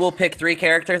you will pick 3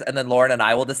 characters and then Lauren and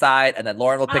I will decide, and then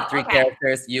Lauren will pick 3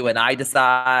 characters. You and I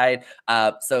decide.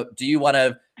 So do you want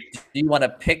to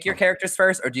pick your characters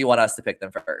first, or do you want us to pick them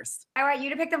first? I want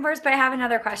you to pick them first, but I have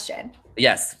another question.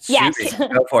 Yes. Yes.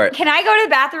 Go for it. Can I go to the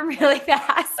bathroom really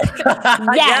fast?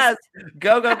 Yes.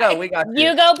 Go. We got you.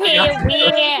 You go pee.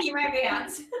 Pee my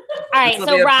pants. All right.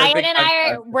 So Ryan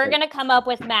and we're going to come up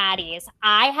with Maddie's.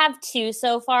 I have 2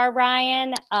 so far,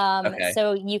 Ryan.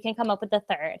 So you can come up with the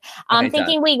third. I'm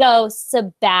thinking we go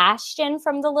Sebastian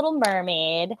from The Little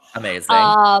Mermaid. Amazing.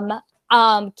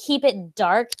 Keep it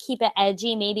dark, keep it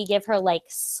edgy, maybe give her like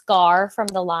Scar from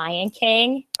The Lion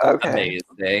King. Okay.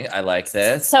 Amazing. I like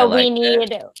this. So we need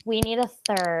a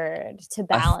third to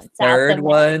balance out. Third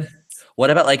one. What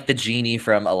about like the genie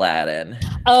from Aladdin?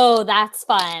 Oh, that's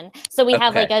fun. So we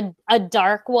have like a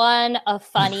dark one, a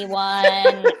funny one,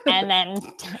 and then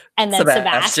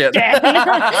Sebastian.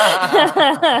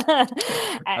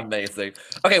 Amazing.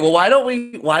 Okay, well,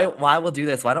 why we'll do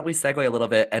this? Why don't we segue a little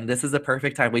bit? And this is the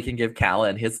perfect time we can give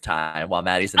Callan his time while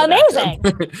Maddie's in the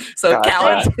bathroom. So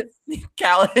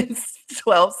Callan's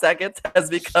 12 seconds has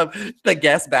become the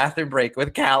guest bathroom break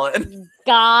with Callan.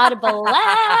 God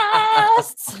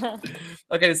bless.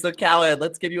 Okay, so Callan,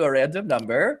 let's give you a random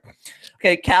number.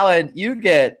 Okay, Callan, you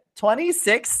get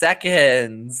 26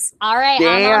 seconds. All right,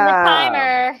 I'm on the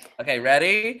timer. Okay,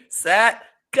 ready, set,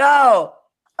 go.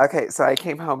 Okay, so I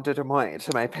came home to Des Moines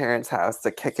to my parents' house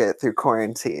to kick it through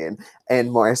quarantine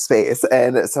and more space.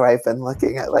 And so I've been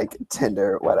looking at like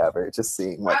Tinder, whatever, just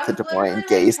seeing what the Des Moines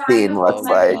gay scene looks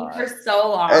like. For so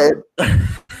long.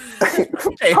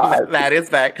 Hey, Matt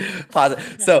is back. Pause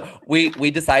it. So we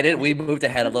decided we moved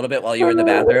ahead a little bit while you were in the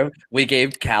bathroom. We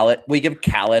give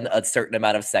Callan a certain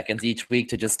amount of seconds each week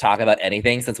to just talk about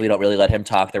anything, since we don't really let him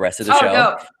talk the rest of the show.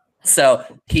 No. So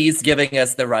he's giving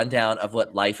us the rundown of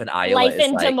what life in Iowa is like. Life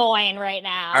in Des Moines right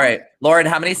now. All right, Lauren,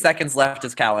 how many seconds left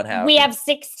does Callan have? We have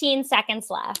 16 seconds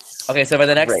left. Okay, so for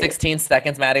the next 16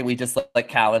 seconds, Maddie, we just let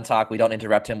Callan talk. We don't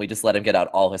interrupt him. We just let him get out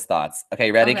all his thoughts.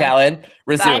 Okay, ready, Callan?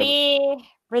 Resume. Ready,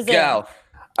 resume. Go.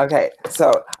 Okay,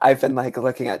 so I've been like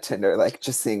looking at Tinder, like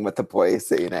just seeing what the boy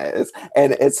scene is.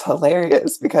 And it's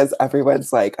hilarious because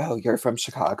everyone's like, oh, you're from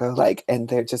Chicago. Like, and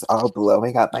they're just all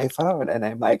blowing up my phone. And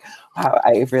I'm like, wow,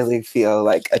 I really feel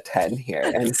like a 10 here.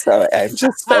 And so I've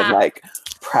just been like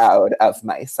proud of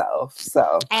myself.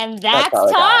 So and that's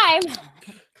time.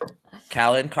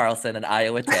 Callan Carlson and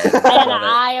Iowa 10. And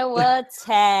Iowa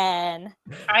 10.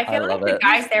 I feel like the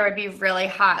guys there would be really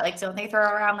hot. Like, don't they throw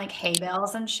around like hay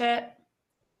bales and shit?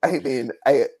 I mean,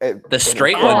 the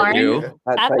straight one do.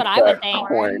 That's like what I would think.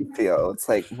 Cornfields,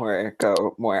 like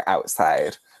go more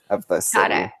outside of the city.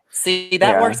 Got it. See,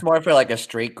 that works more for like a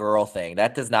straight girl thing.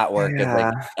 That does not work as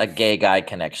like a gay guy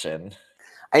connection.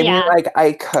 I mean, like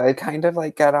I could kind of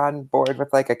like get on board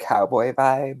with like a cowboy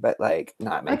vibe, but like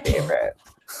not my favorite.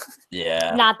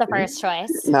 Yeah. Not the first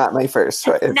choice. Not my first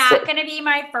choice. Not gonna be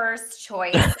my first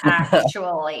choice,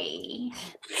 actually.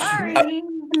 Sorry.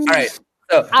 All right.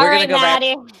 So we're gonna go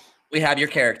Maddie. Back. We have your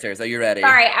characters. Are you ready?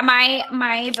 All right.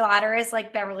 My bladder is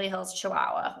like Beverly Hills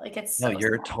Chihuahua. Like it's no,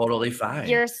 you're totally fine.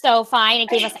 You're so fine. It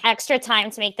gave us extra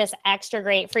time to make this extra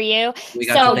great for you.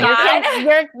 So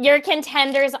your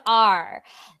contenders are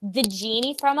the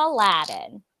genie from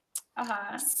Aladdin,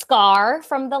 Scar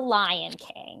from The Lion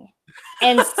King,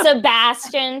 and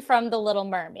Sebastian from The Little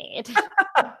Mermaid.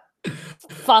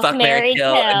 Fuck, Marry,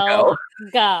 Kill.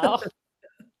 Go.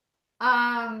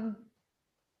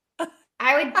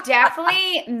 I would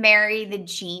definitely marry the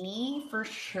genie for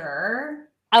sure.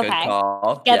 Okay.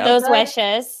 Get those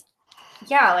wishes.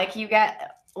 Yeah, like you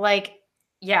get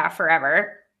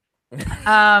forever.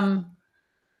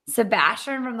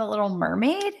 Sebastian from The Little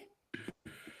Mermaid.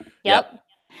 Yep.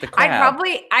 I'd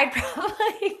probably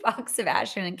fuck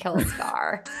Sebastian and kill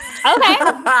Scar. Okay.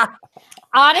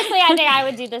 Honestly, I think I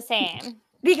would do the same.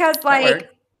 Because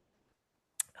like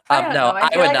I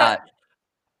would not.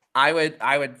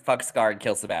 I would fuck Scar and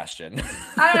kill Sebastian.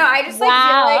 I don't know. I just feel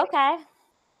like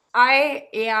I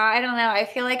don't know. I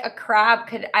feel like a crab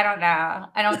could. I don't know.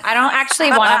 I don't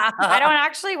actually want to. I don't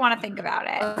actually want to think about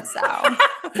it. So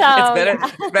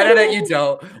It's better that you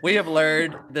don't. We have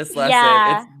learned this lesson.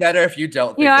 Yeah. It's better if you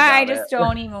don't. you know, I think just about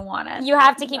don't even want to. You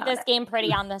have to keep this game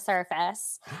pretty on the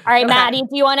surface. All right, Okay. Maddie,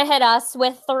 do you want to hit us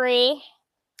with 3?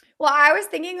 Well, I was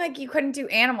thinking like you couldn't do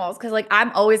animals because like I'm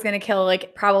always gonna kill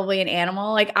like probably an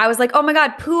animal. Like I was like, oh my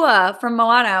god, Pua from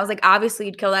Moana. I was like, obviously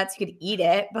you'd kill that so you could eat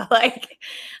it, but like,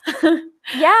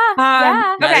 Yeah.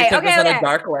 Maddie took this in okay. a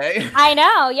dark way. I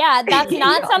know. Yeah, that's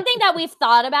not something that we've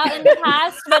thought about in the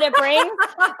past, but it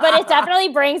definitely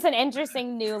brings an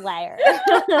interesting new layer. I'm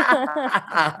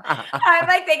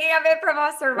like thinking of it from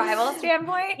a survival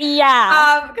standpoint.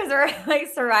 Yeah. Because we're like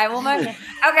survival mode.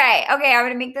 Okay, I'm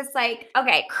gonna make this like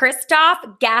Christoph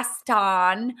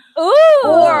Gaston Ooh.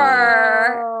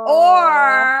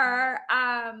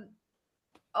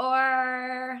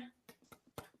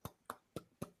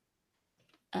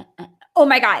 oh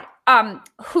my god.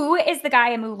 Who is the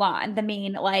guy in Mulan? The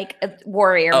main like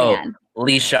warrior man?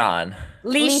 Li Shan.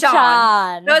 Li Li Shan.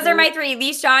 Shan. Those are my 3: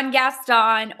 Li Shan,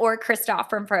 Gaston, or Christoph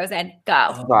from Frozen.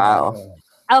 Go. Wow.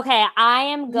 Okay, I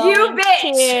am going You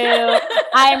bitch. to.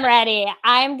 I'm ready.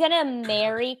 I'm gonna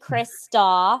marry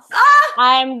Christoph. Ah!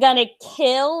 I'm gonna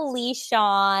kill Li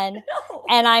Shan,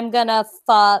 and I'm gonna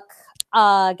fuck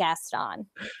Gaston.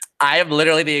 I am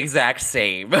literally the exact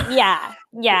same. Yeah.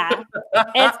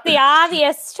 It's the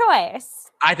obvious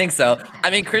choice. I think so. I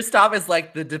mean, Kristoff is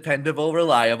like the dependable,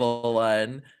 reliable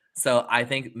one. So I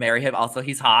think marry him. Also,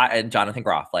 he's hot, and Jonathan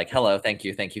Groff. Like, hello, thank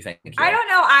you. I don't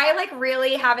know. I like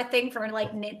really have a thing for like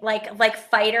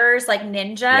fighters, like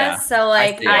ninjas. Yeah, so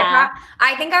like see it.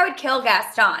 I think I would kill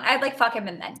Gaston. I'd like fuck him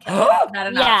and then kill him. Is that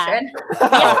an option?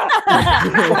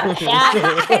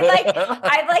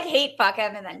 I'd like hate fuck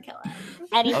him and then kill him.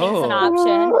 Anything's an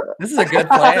option. This is a good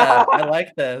plan. I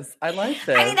like this. I mean,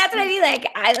 that's what I mean. Like,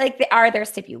 are there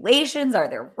stipulations? Are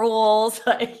there rules?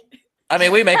 Like, I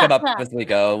mean, we make them up as we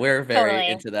go. We're very Totally.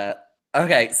 into that.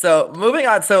 Okay, so moving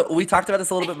on. So we talked about this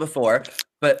a little bit before,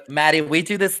 but Maddie, we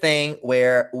do this thing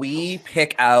where we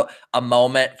pick out a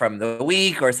moment from the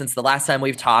week or since the last time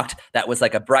we've talked that was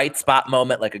like a bright spot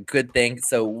moment, like a good thing.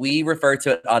 So we refer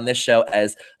to it on this show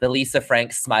as the Lisa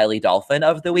Frank Smiley Dolphin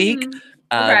of the week.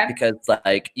 Okay. Because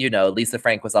like, Lisa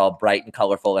Frank was all bright and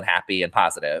colorful and happy and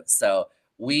positive. So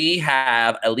we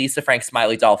have a Lisa Frank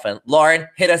Smiley Dolphin. Lauren,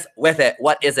 hit us with it.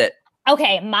 What is it?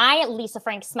 Okay, my Lisa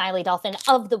Frank Smiley Dolphin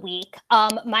of the week.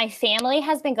 My family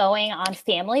has been going on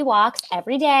family walks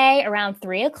every day around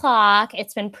 3:00.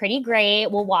 It's been pretty great.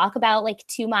 We'll walk about like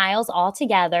 2 miles all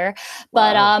together.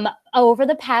 But over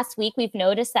the past week, we've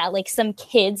noticed that like some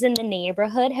kids in the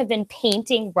neighborhood have been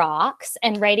painting rocks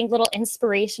and writing little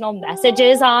inspirational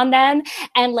messages on them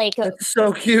and like That's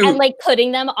so cute. and like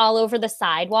putting them all over the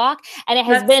sidewalk. And it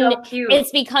has been so cute.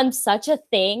 it's become such a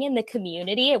thing in the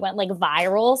community. It went like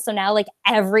viral. So now like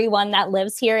everyone that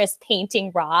lives here is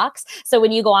painting rocks. So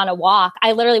when you go on a walk,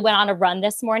 I literally went on a run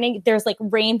this morning. There's like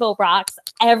rainbow rocks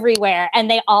everywhere and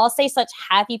they all say such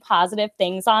happy, positive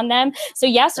things on them. So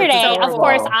yesterday, of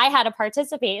course, I had to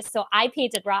participate. So I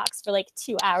painted rocks for like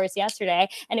 2 hours yesterday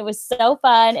and it was so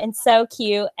fun and so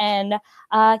cute. And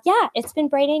it's been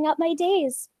brightening up my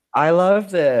days. I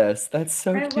love this. That's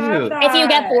so I love cute. that. If you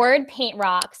get bored, paint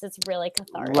rocks. It's really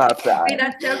cathartic. Love that. Wait,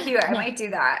 that's so cute. I might do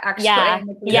that. Actually, Yeah,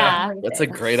 yeah. That's a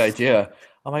great idea.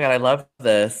 Oh my God, I love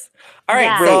this. All right.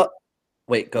 Yeah. So,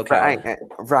 wait, go, Carol.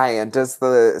 Ryan, does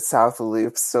the South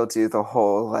Loop still do the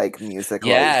whole like music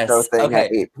Yes, show thing at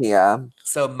okay. 8 p.m.?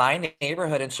 So my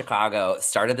neighborhood in Chicago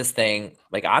started this thing,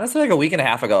 like honestly, like a week and a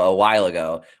half ago, a while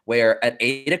ago, where at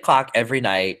 8:00 every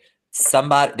night,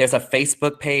 there's a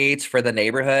Facebook page for the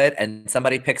neighborhood and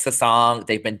somebody picks a song.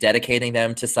 They've been dedicating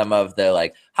them to some of the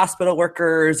like hospital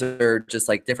workers or just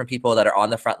like different people that are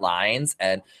on the front lines.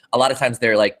 And a lot of times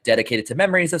they're like dedicated to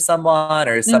memories of someone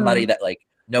or somebody that like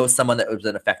knows someone that was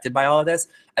been affected by all of this.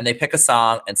 And they pick a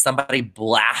song and somebody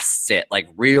blasts it like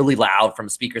really loud from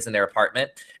speakers in their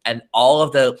apartment. And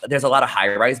there's a lot of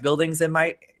high-rise buildings in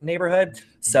my neighborhood.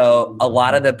 So a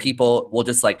lot of the people will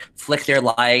just like flick their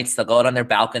lights. They'll go out on their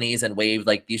balconies and wave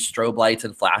like these strobe lights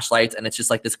and flashlights. And it's just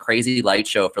like this crazy light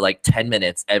show for like 10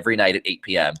 minutes every night at 8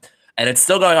 p.m. And it's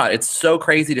still going on. It's so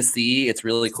crazy to see. It's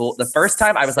really cool. The first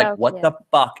time I was So like, what cute. the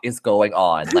fuck is going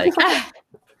on? Like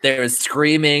there was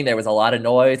screaming, there was a lot of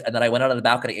noise. And then I went out on the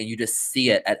balcony and you just see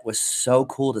it. It was so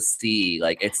cool to see.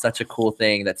 Like it's such a cool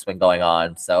thing that's been going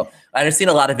on. So I've seen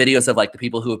a lot of videos of like the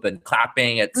people who have been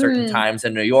clapping at certain times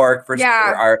in New York for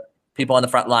our people on the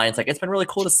front lines. Like it's been really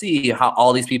cool to see how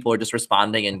all these people are just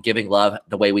responding and giving love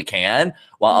the way we can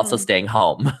while also staying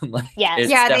home. Like, Yes.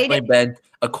 it's Yeah, definitely been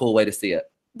a cool way to see it.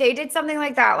 they did something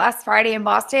like that last Friday in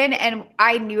Boston, and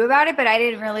I knew about it, but I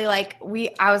didn't really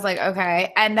I was like,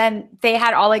 okay. And then they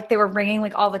had they were ringing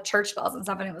like all the church bells and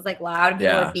stuff, and it was like loud and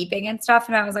people were beeping and stuff.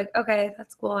 And I was like, okay,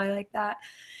 that's cool. I like that.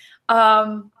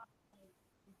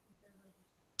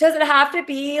 Does it have to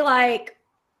be like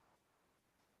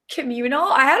communal?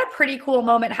 I had a pretty cool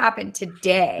moment happen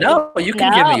today. No, you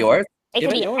can give me yours. It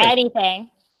Give can me be yours. anything.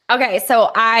 Okay,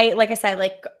 so like I said,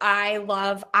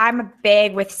 I'm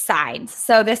big with signs.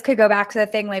 So this could go back to the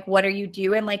thing, like, what are you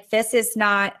doing? Like, this is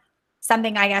not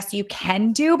something I guess you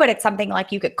can do, but it's something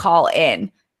like you could call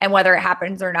in, and whether it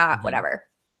happens or not, whatever.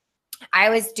 I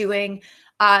was doing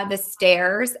the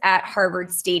stairs at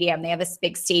Harvard Stadium. They have this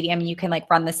big stadium and you can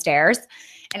like run the stairs.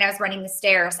 And I was running the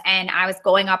stairs and I was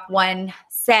going up one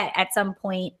set at some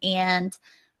point, and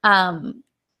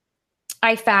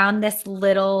I found this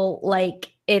little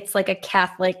it's like a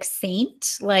Catholic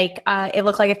saint. It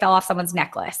looked like it fell off someone's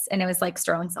necklace, and it was like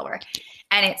sterling silver.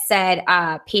 And it said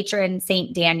patron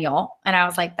Saint Daniel. And I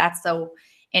was like, that's so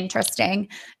interesting.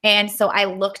 And so I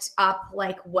looked up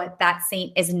like what that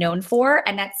saint is known for.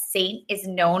 And that saint is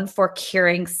known for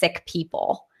curing sick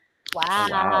people.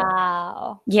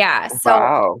 Wow. Yeah. So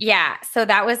Wow. yeah. So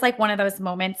that was like one of those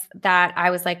moments that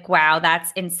I was like, wow,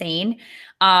 that's insane.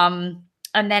 And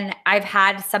then I've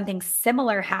had something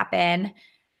similar happen.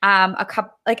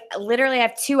 Literally I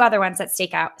have two other ones that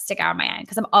stick out in my mind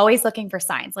because I'm always looking for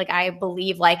signs. Like I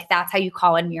believe like that's how you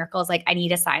call in miracles. Like I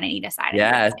need a sign.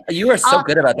 Yeah, you are so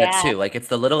good about that too. Like it's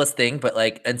the littlest thing, but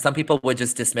and some people would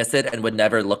just dismiss it and would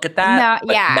never look at that.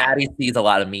 No, yeah. Maddie sees a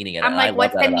lot of meaning in it. I'm like,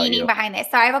 what's the meaning you. behind this?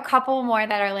 So I have a couple more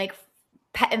that are like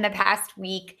in the past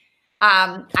week.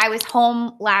 I was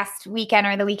home last weekend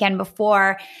or the weekend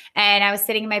before, and I was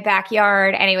sitting in my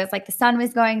backyard, and it was like the sun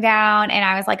was going down, and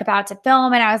I was like about to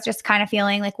film, and I was just kind of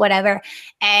feeling like whatever.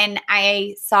 And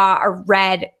I saw a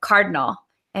red cardinal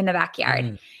in the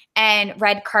backyard. And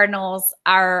red cardinals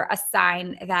are a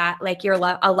sign that like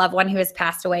a loved one who has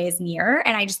passed away is near.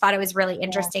 And I just thought it was really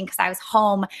interesting because I was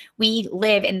home. We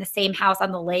live in the same house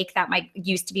on the lake that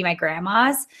used to be my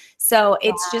grandma's. So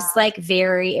it's just like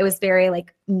it was very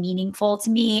like meaningful to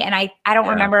me. And I don't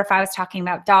remember if I was talking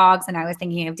about dogs and I was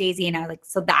thinking of Daisy, and I was like,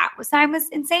 so that time was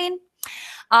insane.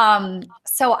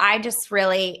 So I just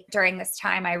really, during this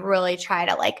time, I really try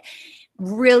to like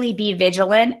really be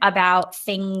vigilant about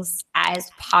things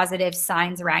as positive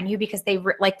signs around you, because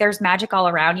there's magic all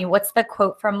around you. What's the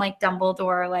quote from like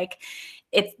Dumbledore? Like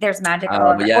there's magic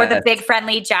all around, or the big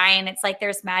friendly giant. It's like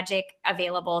there's magic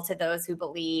available to those who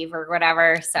believe or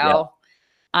whatever. So,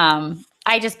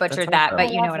 I just butchered that,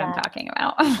 but you know what I'm talking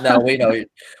about. No, we know.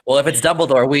 Well, if it's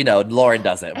Dumbledore, we know. Lauren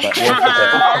doesn't, but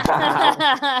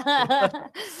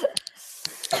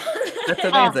that's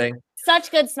amazing. Such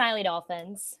good smiley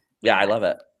dolphins. Yeah, I love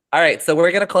it. All right, so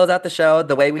we're going to close out the show.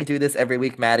 The way we do this every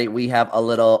week, Maddie, we have a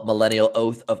little millennial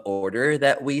oath of order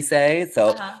that we say.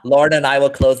 So Lauren and I will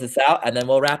close this out, and then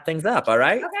we'll wrap things up, all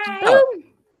right? Okay. So,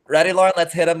 ready, Lauren?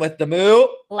 Let's hit them with the moo.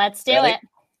 Let's do Ready? it.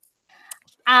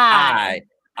 I,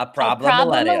 a problem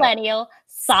millennial,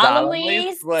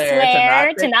 solemnly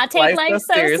swear to not take life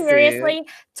so seriously,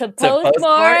 to post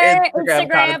more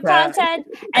Instagram content,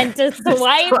 and to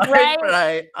swipe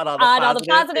right on all the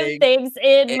positive things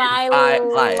in my life.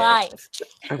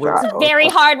 It's very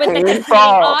hard with the complete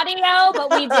audio, but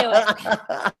we do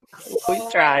it.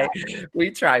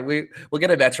 We try. We'll get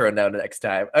a metro note next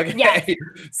time. Okay. Yes.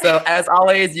 So as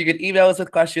always, you can email us with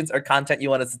questions or content you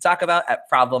want us to talk about at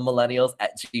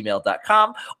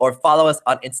problemmillennials@gmail.com, or follow us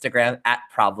on Instagram at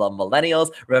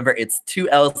problemmillennials. Remember, it's 2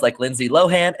 L's like Lindsay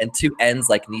Lohan and 2 N's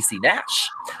like Niecy Nash.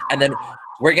 And then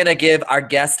we're going to give our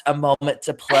guest a moment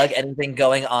to plug anything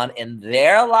going on in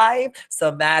their life.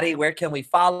 So, Maddie, where can we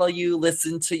follow you,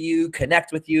 listen to you,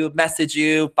 connect with you, message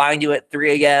you, find you at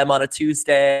 3 a.m. on a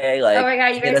Tuesday? Oh my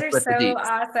God, you guys are so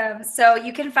awesome. So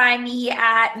you can find me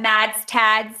at Mads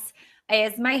Tads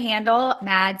is my handle,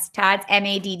 Mads Tads,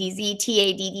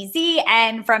 MADDZTADDZ.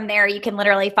 And from there, you can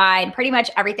literally find pretty much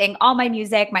everything, all my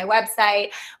music, my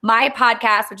website, my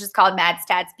podcast, which is called Mads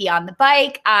Tads Beyond the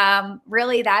Bike.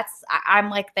 Really, I'm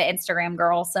like the Instagram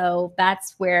girl. So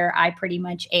that's where I pretty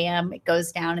much am. It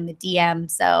goes down in the DM.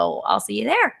 So I'll see you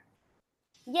there.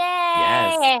 Yay!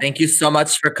 Yes. Thank you so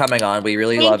much for coming on. We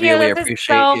really love you. We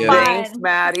appreciate you. Thanks,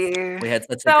 Maddie. We had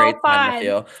such a great time with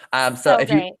you. So if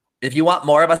If you want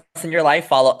more of us in your life,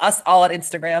 follow us all on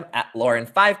Instagram at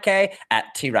Lauren5K, at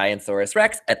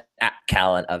TRyansaurusRex, at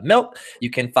Callan of Milk.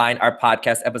 You can find our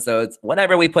podcast episodes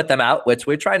whenever we put them out, which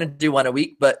we're trying to do one a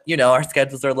week, but our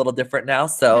schedules are a little different now.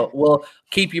 So we'll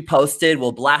keep you posted.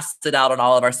 We'll blast it out on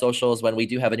all of our socials when we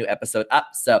do have a new episode up.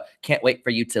 So can't wait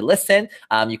for you to listen.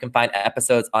 You can find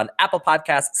episodes on Apple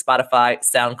Podcasts, Spotify,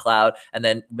 SoundCloud, and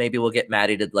then maybe we'll get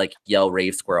Maddie to like yell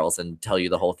rave squirrels and tell you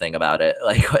the whole thing about it,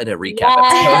 like in a recap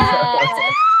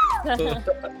episode.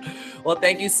 Well,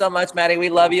 thank you so much, Maddie. We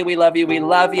love you. We love you. We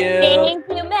love you. Thank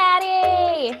you,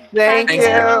 Maddie. Thank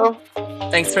you.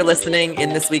 Thanks for listening in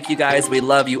this week, you guys. We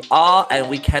love you all, and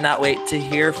we cannot wait to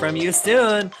hear from you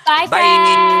soon. Bye,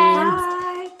 Bye. friends.